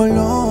 Oh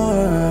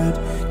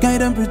Lord,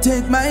 guide and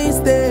protect my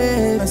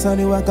steps. As I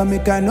dey walk and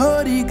make I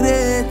no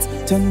regret.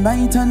 Turn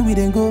by turn we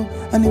then go,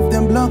 and if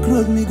them block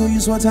road, me go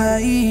use what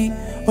I eat.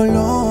 Oh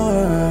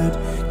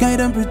Lord, guide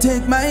and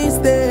protect my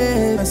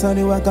steps. As I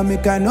dey walk and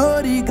make I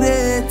no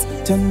regret.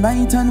 Turn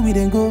by turn we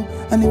then go,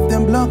 and if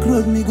them block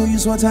road, me go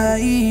use what I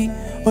eat.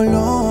 Oh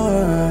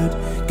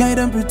Lord, guide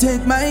and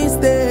protect my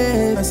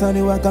steps. As I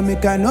dey walk and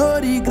make I no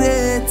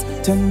regret.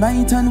 Turn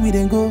by turn we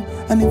then go,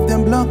 and if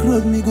them block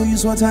road, me go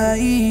use what I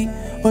eat.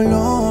 Oh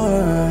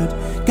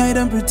Lord, guide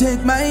and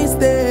protect my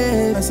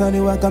steps. As I dey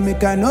walk and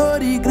make I no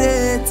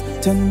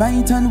regret. Turn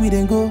by turn we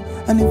then go,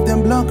 and if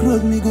them block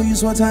road, me go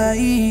use what I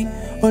eat.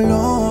 Oh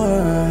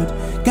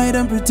Lord, guide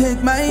and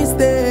protect my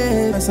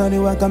steps. As I dey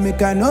walk and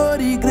make I no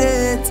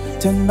regret.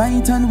 Turn by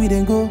turn we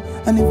then go,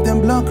 and if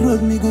them block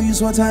road, me go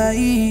use what I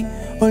eat.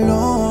 Oh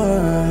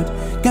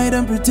Lord, guide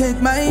and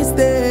protect my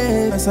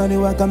steps. As I dey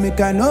walk and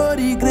make I no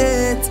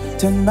regret.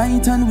 Turn by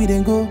turn we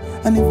then go,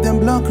 and if them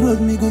block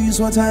road, me go use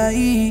what I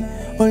eat.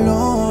 Oh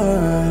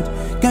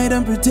Lord, guide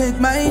and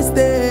protect my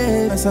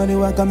steps. As I dey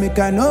walk and make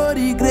I no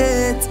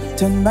regret.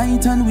 Turn by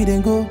turn we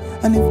then go,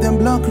 and if them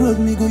block road,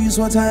 me go use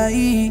what I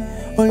eat.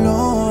 Oh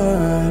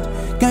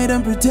Lord, Guide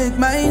and protect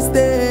my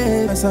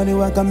steps. As I dey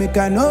walk and make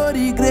I no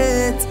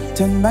regret.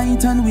 Turn by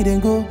turn we then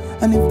go.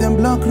 And if them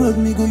block road,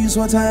 me go use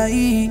what I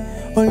eat.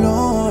 Oh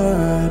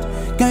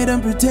Lord, guide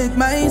and protect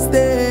my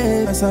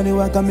steps. As I dey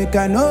walk and make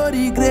I no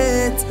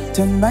regret.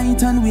 Turn by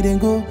turn we then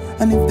go.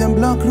 And if them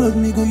block road,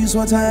 me go use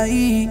what I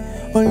eat.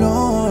 Oh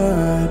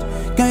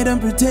Lord, guide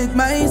and protect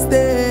my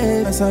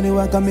steps. As I dey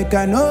walk and make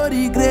I no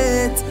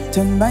regret.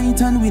 Turn by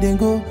turn we then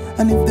go.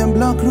 And if them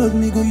block road,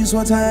 me go use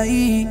what I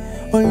eat.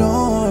 Oh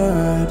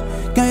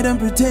Lord, guide and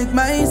protect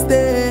my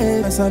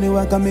steps. As I dey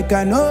walk and make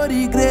I no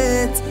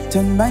regret.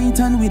 Turn by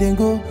turn we then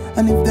go.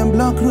 And if them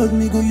block road,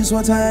 me go use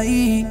what I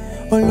eat.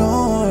 Oh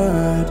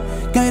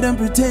Lord, guide and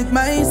protect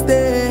my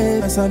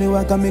steps. As I dey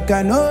walk and make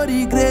I no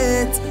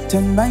regret.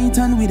 Turn by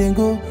turn we then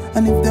go.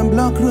 And if them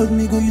block road,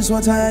 me go use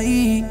what I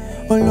eat.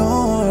 Oh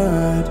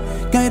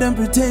Lord, guide and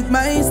protect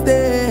my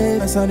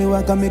steps. As I dey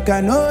walk and make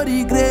I no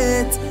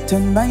regret.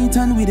 Turn by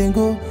turn we then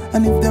go.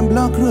 And if them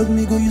block road,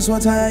 me go use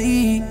what I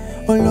eat.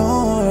 Oh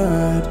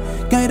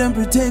Lord, guide and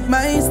protect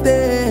my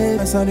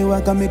steps. As I dey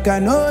walk and make I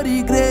no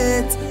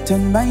regret.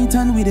 Turn by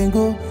turn we then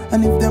go.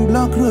 And if them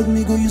block road,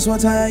 me go use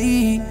what I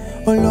eat.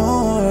 Oh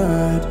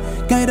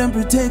Lord, guide and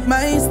protect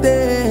my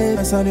steps.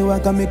 As I dey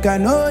walk and make I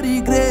no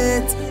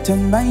regret.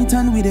 Turn by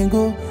turn we then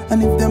go.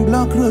 And if them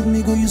block road,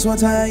 me go use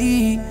what I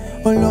eat.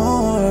 Oh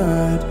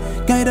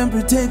Lord, guide and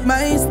protect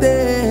my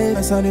steps.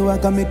 As I dey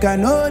walk and make I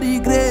no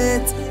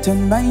regret.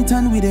 Turn by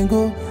turn we then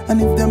go.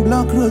 And if them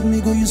block road, me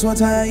go use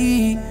what I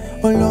eat.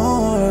 Oh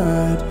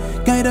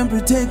Lord, guide and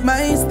protect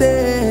my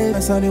steps.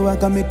 As I dey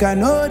walk and make I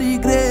no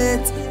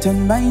regret.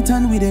 Turn by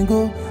turn we then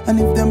go. And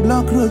if them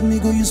block road, me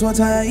go use what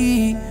I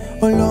eat.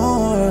 Oh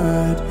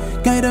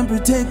Lord, guide and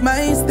protect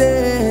my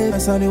steps.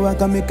 As I dey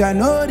walk and make I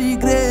no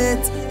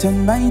regret.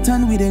 Turn by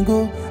turn we then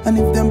go. And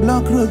if them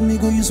block road, me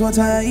go use what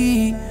I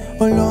eat.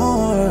 Oh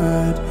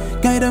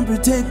Lord, guide and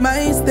protect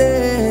my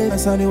steps.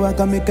 As I dey walk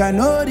and make I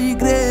no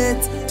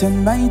regret.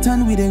 Turn by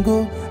turn we then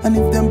go. And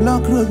if them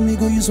block road, me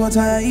go use what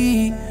I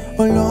eat.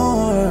 Oh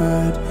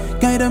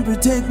Lord, guide and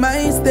protect my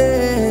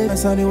steps.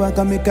 As I dey walk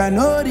and make I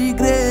no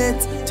regret.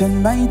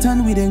 Turn by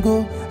turn we then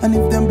go. And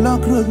if them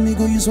block road, me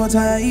go use what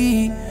I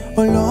eat.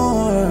 Oh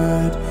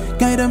Lord,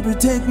 guide and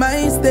protect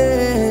my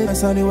steps.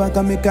 As I dey walk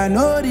and make I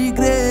no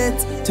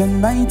regret.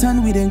 Turn by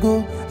turn we then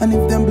go. And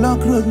if them block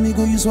road, me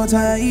go use what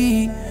I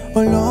eat.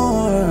 Oh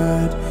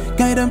Lord,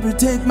 guide and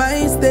protect my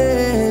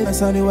steps.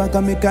 As I dey walk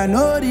and make I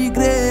no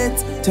regret.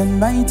 Turn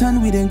by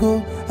turn we then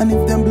go. And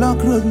if them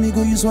block road, me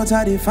go use what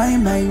I dey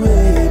find my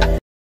way.